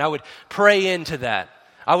happening, and I would pray into that.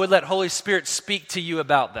 I would let Holy Spirit speak to you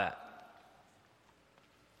about that.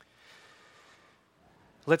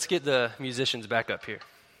 Let's get the musicians back up here.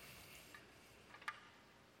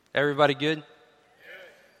 Everybody good?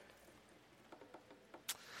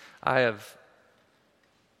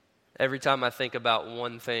 Every time I think about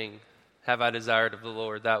one thing, have I desired of the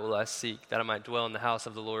Lord, that will I seek, that I might dwell in the house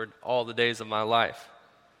of the Lord all the days of my life.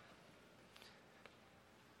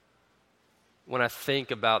 When I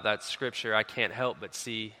think about that scripture, I can't help but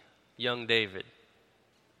see young David.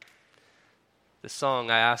 The song,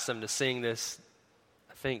 I asked them to sing this,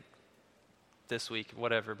 I think this week,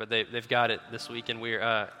 whatever, but they've got it this week, and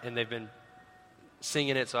and they've been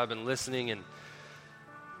singing it, so I've been listening, and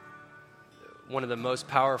one of the most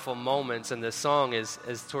powerful moments in this song is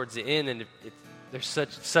towards the end, and there's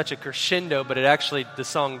such a crescendo, but the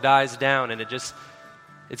song dies down, and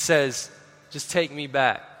it says, just take me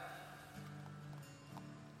back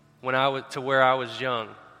to where I was young.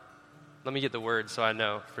 Let me get the words so I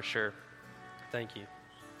know for sure. Thank you.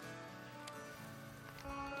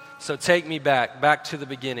 So take me back to the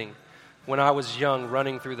beginning, when I was young,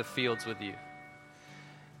 running through the fields with you.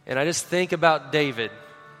 And I just think about David,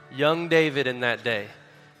 young David in that day.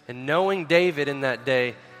 And knowing David in that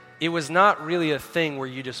day, it was not really a thing where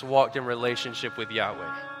you just walked in relationship with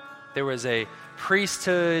Yahweh. There was a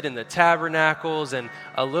priesthood and the tabernacles, and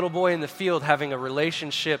a little boy in the field having a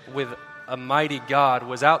relationship with a mighty God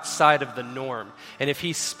was outside of the norm. And if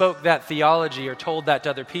he spoke that theology or told that to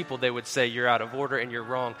other people, they would say, you're out of order and you're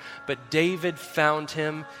wrong. But David found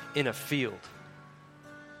him in a field.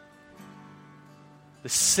 The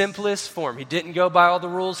simplest form. He didn't go by all the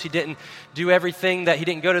rules. He didn't do everything that, he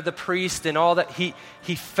didn't go to the priest and all that. He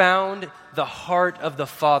found the heart of the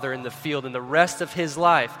Father in the field, and the rest of his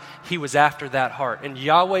life, he was after that heart. And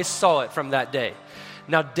Yahweh saw it from that day.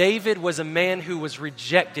 Now, David was a man who was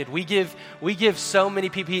rejected. We give so many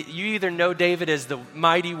people, you either know David as the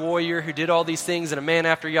mighty warrior who did all these things and a man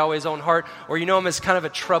after Yahweh's own heart, or you know him as kind of a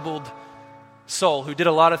troubled soul who did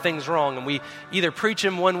a lot of things wrong, and we either preach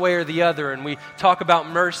him one way or the other, and we talk about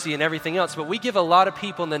mercy and everything else, but we give a lot of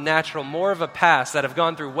people in the natural more of a pass that have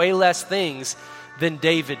gone through way less things than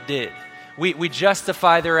David did. We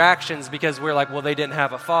justify their actions because we're like, well, they didn't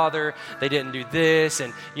have a father, they didn't do this,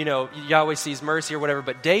 and Yahweh sees mercy or whatever.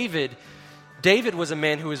 But David was a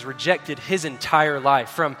man who was rejected his entire life.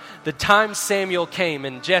 From the time Samuel came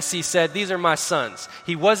and Jesse said, these are my sons,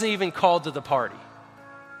 he wasn't even called to the party.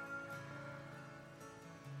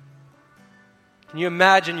 Can you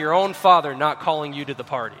imagine your own father not calling you to the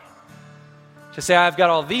party? To say, I've got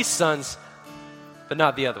all these sons, but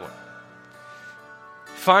not the other one.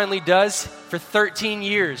 Finally does, for 13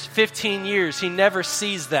 years, 15 years, he never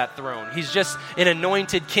sees that throne. He's just an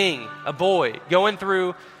anointed king, a boy, going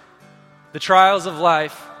through the trials of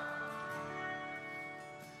life.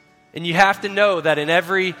 And you have to know that in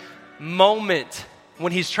every moment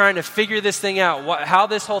when he's trying to figure this thing out, how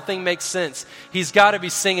this whole thing makes sense, he's got to be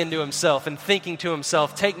singing to himself and thinking to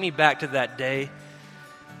himself, take me back to that day.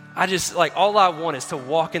 All I want is to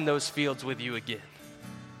walk in those fields with you again.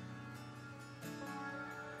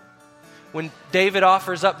 When David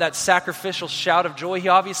offers up that sacrificial shout of joy, he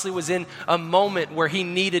obviously was in a moment where he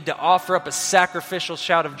needed to offer up a sacrificial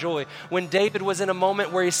shout of joy. When David was in a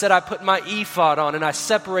moment where he said, I put my ephod on and I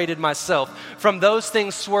separated myself from those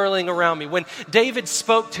things swirling around me. When David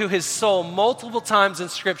spoke to his soul multiple times in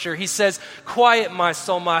Scripture, he says, quiet my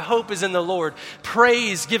soul, my hope is in the Lord.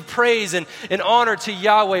 Give praise and honor to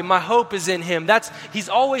Yahweh, my hope is in him. He's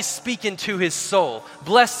always speaking to his soul.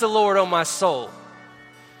 Bless the Lord, O my soul.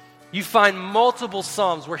 You find multiple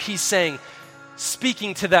Psalms where he's saying,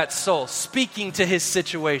 speaking to that soul, speaking to his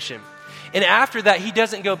situation. And after that, he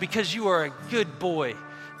doesn't go, because you are a good boy,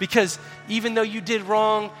 because even though you did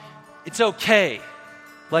wrong, it's okay.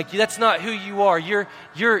 That's not who you are.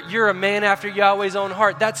 You're a man after Yahweh's own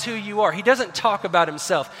heart. That's who you are. He doesn't talk about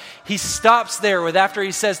himself. He stops there after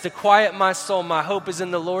he says, to quiet my soul, my hope is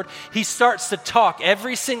in the Lord. He starts to talk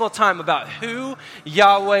every single time about who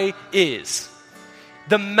Yahweh is.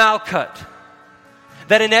 The Malkut.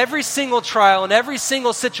 That in every single trial, in every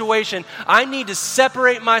single situation, I need to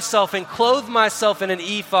separate myself and clothe myself in an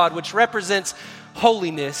ephod, which represents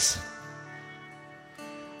holiness.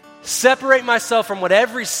 Separate myself from what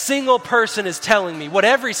every single person is telling me, what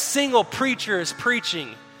every single preacher is preaching.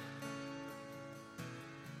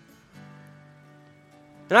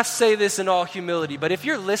 And I say this in all humility, but if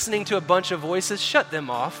you're listening to a bunch of voices, shut them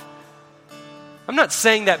off. I'm not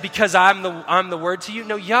saying that because I'm the word to you.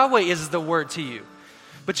 No, Yahweh is the word to you.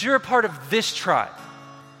 But you're a part of this tribe.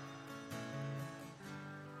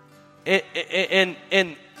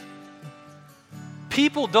 And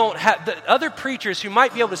people don't have, the other preachers who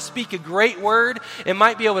might be able to speak a great word and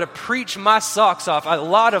might be able to preach my socks off, a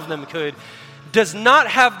lot of them could, does not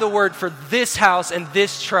have the word for this house and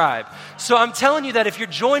this tribe. So I'm telling you that if you're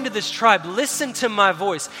joined to this tribe, listen to my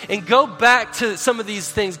voice and go back to some of these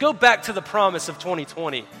things. Go back to the promise of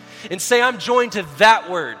 2020 and say, I'm joined to that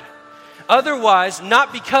word. Otherwise,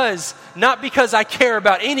 not because I care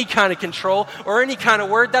about any kind of control or any kind of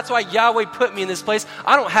word. That's why Yahweh put me in this place.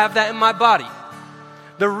 I don't have that in my body.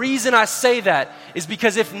 The reason I say that is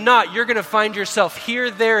because if not, you're going to find yourself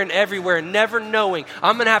here, there, and everywhere, never knowing.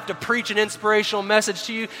 I'm going to have to preach an inspirational message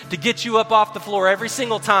to you to get you up off the floor every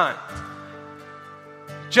single time.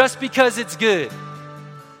 Just because it's good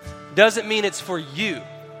doesn't mean it's for you.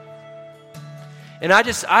 And I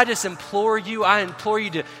just implore you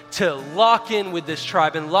to lock in with this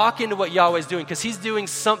tribe and lock into what Yahweh's doing, because he's doing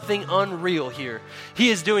something unreal here. He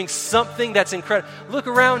is doing something that's incredible. Look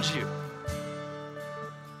around you.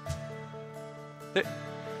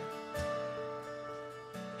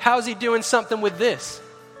 How's he doing something with this?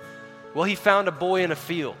 Well, he found a boy in a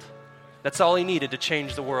field. That's all he needed to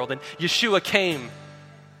change the world. And Yeshua came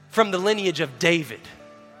from the lineage of David.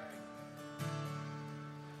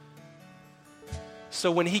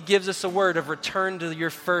 So when he gives us a word of return to your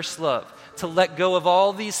first love, to let go of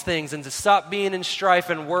all these things and to stop being in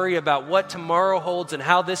strife and worry about what tomorrow holds and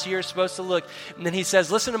how this year is supposed to look. And then he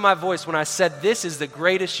says, listen to my voice when I said this is the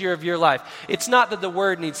greatest year of your life. It's not that the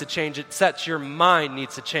word needs to change, it's that your mind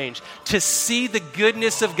needs to change. To see the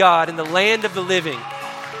goodness of God in the land of the living.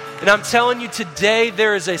 And I'm telling you today,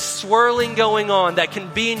 there is a swirling going on that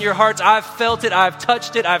can be in your hearts. I've felt it, I've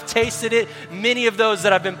touched it, I've tasted it. Many of those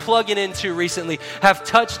that I've been plugging into recently have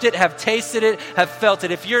touched it, have tasted it, have felt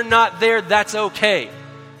it. If you're not there, that's okay.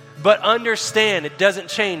 But understand, it doesn't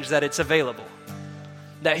change that it's available.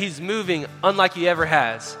 That he's moving unlike he ever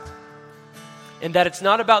has. And that it's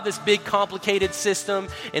not about this big complicated system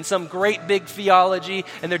and some great big theology,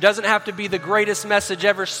 and there doesn't have to be the greatest message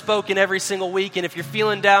ever spoken every single week. And if you're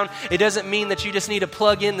feeling down, it doesn't mean that you just need to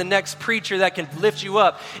plug in the next preacher that can lift you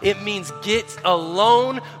up. It means get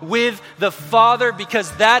alone with the Father,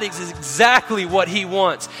 because that is exactly what he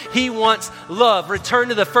wants. He wants love. Return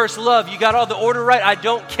to the first love. You got all the order right? I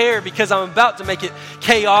don't care, because I'm about to make it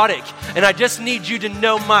chaotic. And I just need you to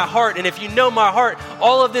know my heart. And if you know my heart,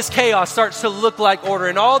 all of this chaos starts to look like order,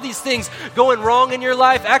 and all these things going wrong in your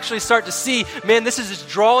life actually start to see, man, this is just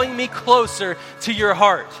drawing me closer to your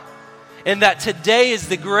heart. And that today is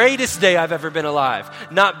the greatest day I've ever been alive.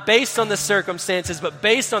 Not based on the circumstances, but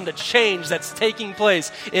based on the change that's taking place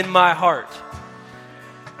in my heart.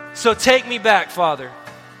 So take me back, Father.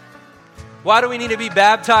 Why do we need to be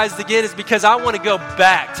baptized again? Is because I want to go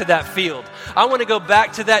back to that field. I want to go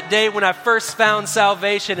back to that day when I first found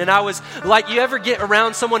salvation, and I was like, you ever get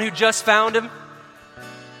around someone who just found him?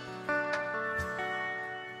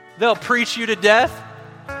 They'll preach you to death.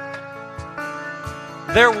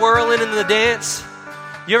 They're whirling in the dance.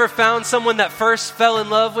 You ever found someone that first fell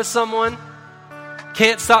in love with someone?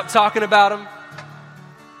 Can't stop talking about them.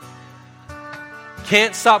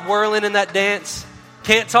 Can't stop whirling in that dance.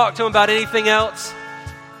 Can't talk to them about anything else.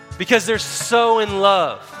 Because they're so in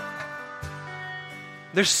love.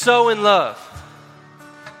 They're so in love.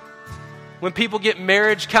 When people get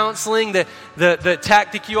marriage counseling, the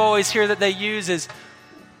tactic you always hear that they use is,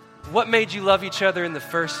 what made you love each other in the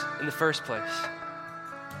first place?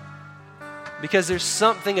 Because there's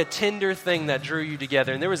something, a tender thing that drew you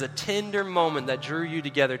together. And there was a tender moment that drew you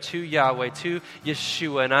together to Yahweh, to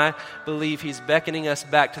Yeshua. And I believe he's beckoning us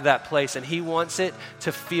back to that place. And he wants it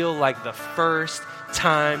to feel like the first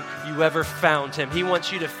time you ever found him. He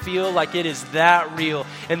wants you to feel like it is that real.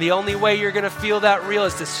 And the only way you're going to feel that real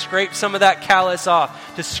is to scrape some of that callus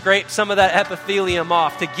off, to scrape some of that epithelium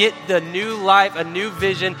off, to get the new life, a new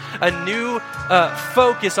vision, a new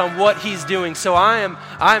focus on what he's doing. So I'm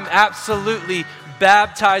absolutely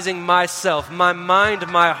baptizing myself. My mind,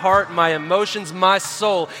 my heart, my emotions, my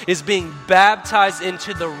soul is being baptized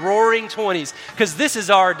into the Roaring Twenties, because this is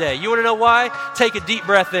our day. You want to know why? Take a deep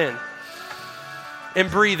breath in and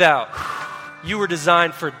breathe out. You were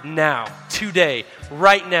designed for now, today,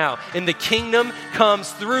 right now. And the kingdom comes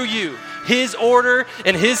through you. His order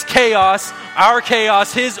and his chaos, our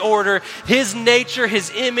chaos, his order, his nature, his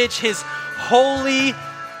image, his holy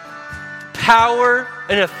power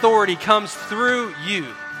and authority comes through you.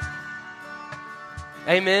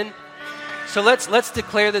 Amen. So let's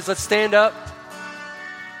declare this. Let's stand up.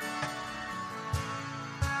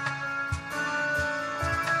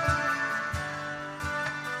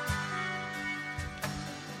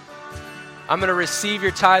 I'm going to receive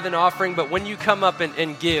your tithe and offering, but when you come up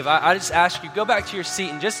and give, I just ask you, go back to your seat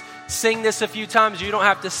and just sing this a few times. You don't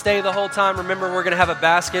have to stay the whole time. Remember, we're going to have a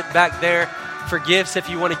basket back there for gifts if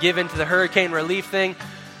you want to give into the hurricane relief thing.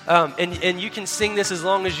 And you can sing this as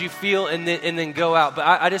long as you feel and then go out. But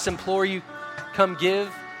I just implore you, come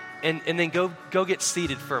give and then go get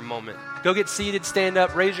seated for a moment. Go get seated, stand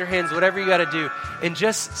up, raise your hands, whatever you got to do. And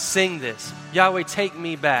just sing this. Yahweh, take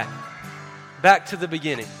me back to the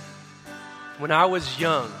beginning. When I was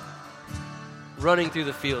young, running through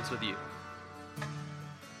the fields with you.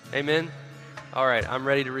 Amen? All right, I'm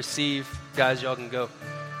ready to receive. Guys, y'all can go.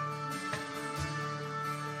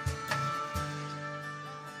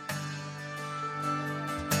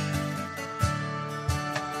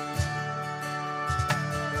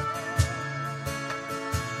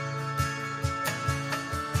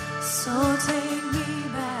 So take me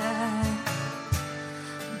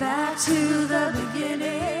back to the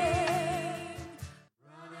beginning.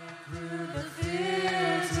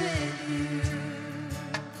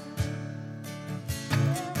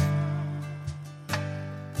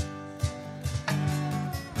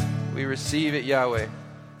 We receive it, Yahweh.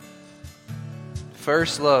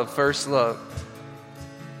 First love, first love.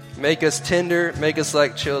 Make us tender, make us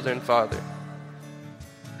like children, Father.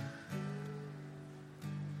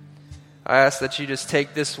 I ask that you just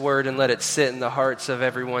take this word and let it sit in the hearts of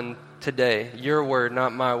everyone today. Your word,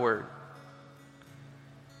 not my word.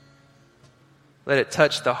 Let it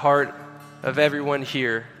touch the heart of everyone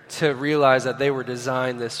here to realize that they were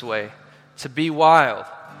designed this way, to be wild,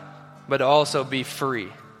 but to also be free.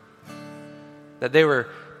 That they were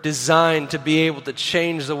designed to be able to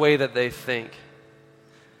change the way that they think.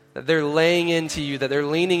 That they're laying into you, that they're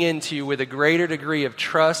leaning into you with a greater degree of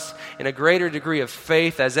trust and a greater degree of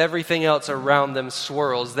faith as everything else around them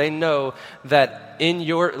swirls. They know that in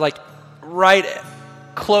your, right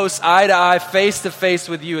close, eye to eye, face to face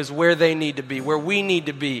with you is where they need to be, where we need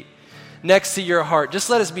to be, next to your heart. Just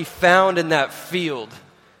let us be found in that field.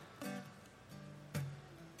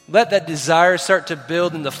 Let that desire start to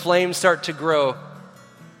build and the flames start to grow.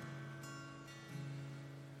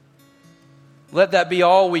 Let that be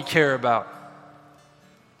all we care about.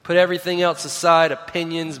 Put everything else aside,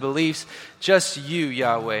 opinions, beliefs, just you,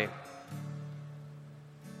 Yahweh.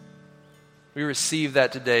 We receive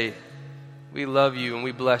that today. We love you and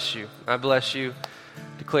we bless you. I bless you.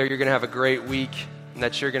 Declare you're going to have a great week and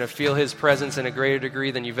that you're going to feel His presence in a greater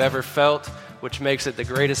degree than you've ever felt, which makes it the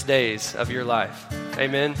greatest days of your life.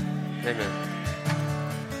 Amen. Amen.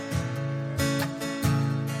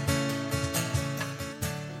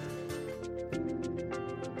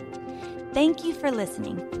 Thank you for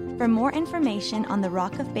listening. For more information on the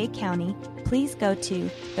Rock of Bay County, please go to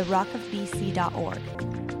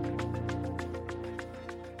therockofbc.org.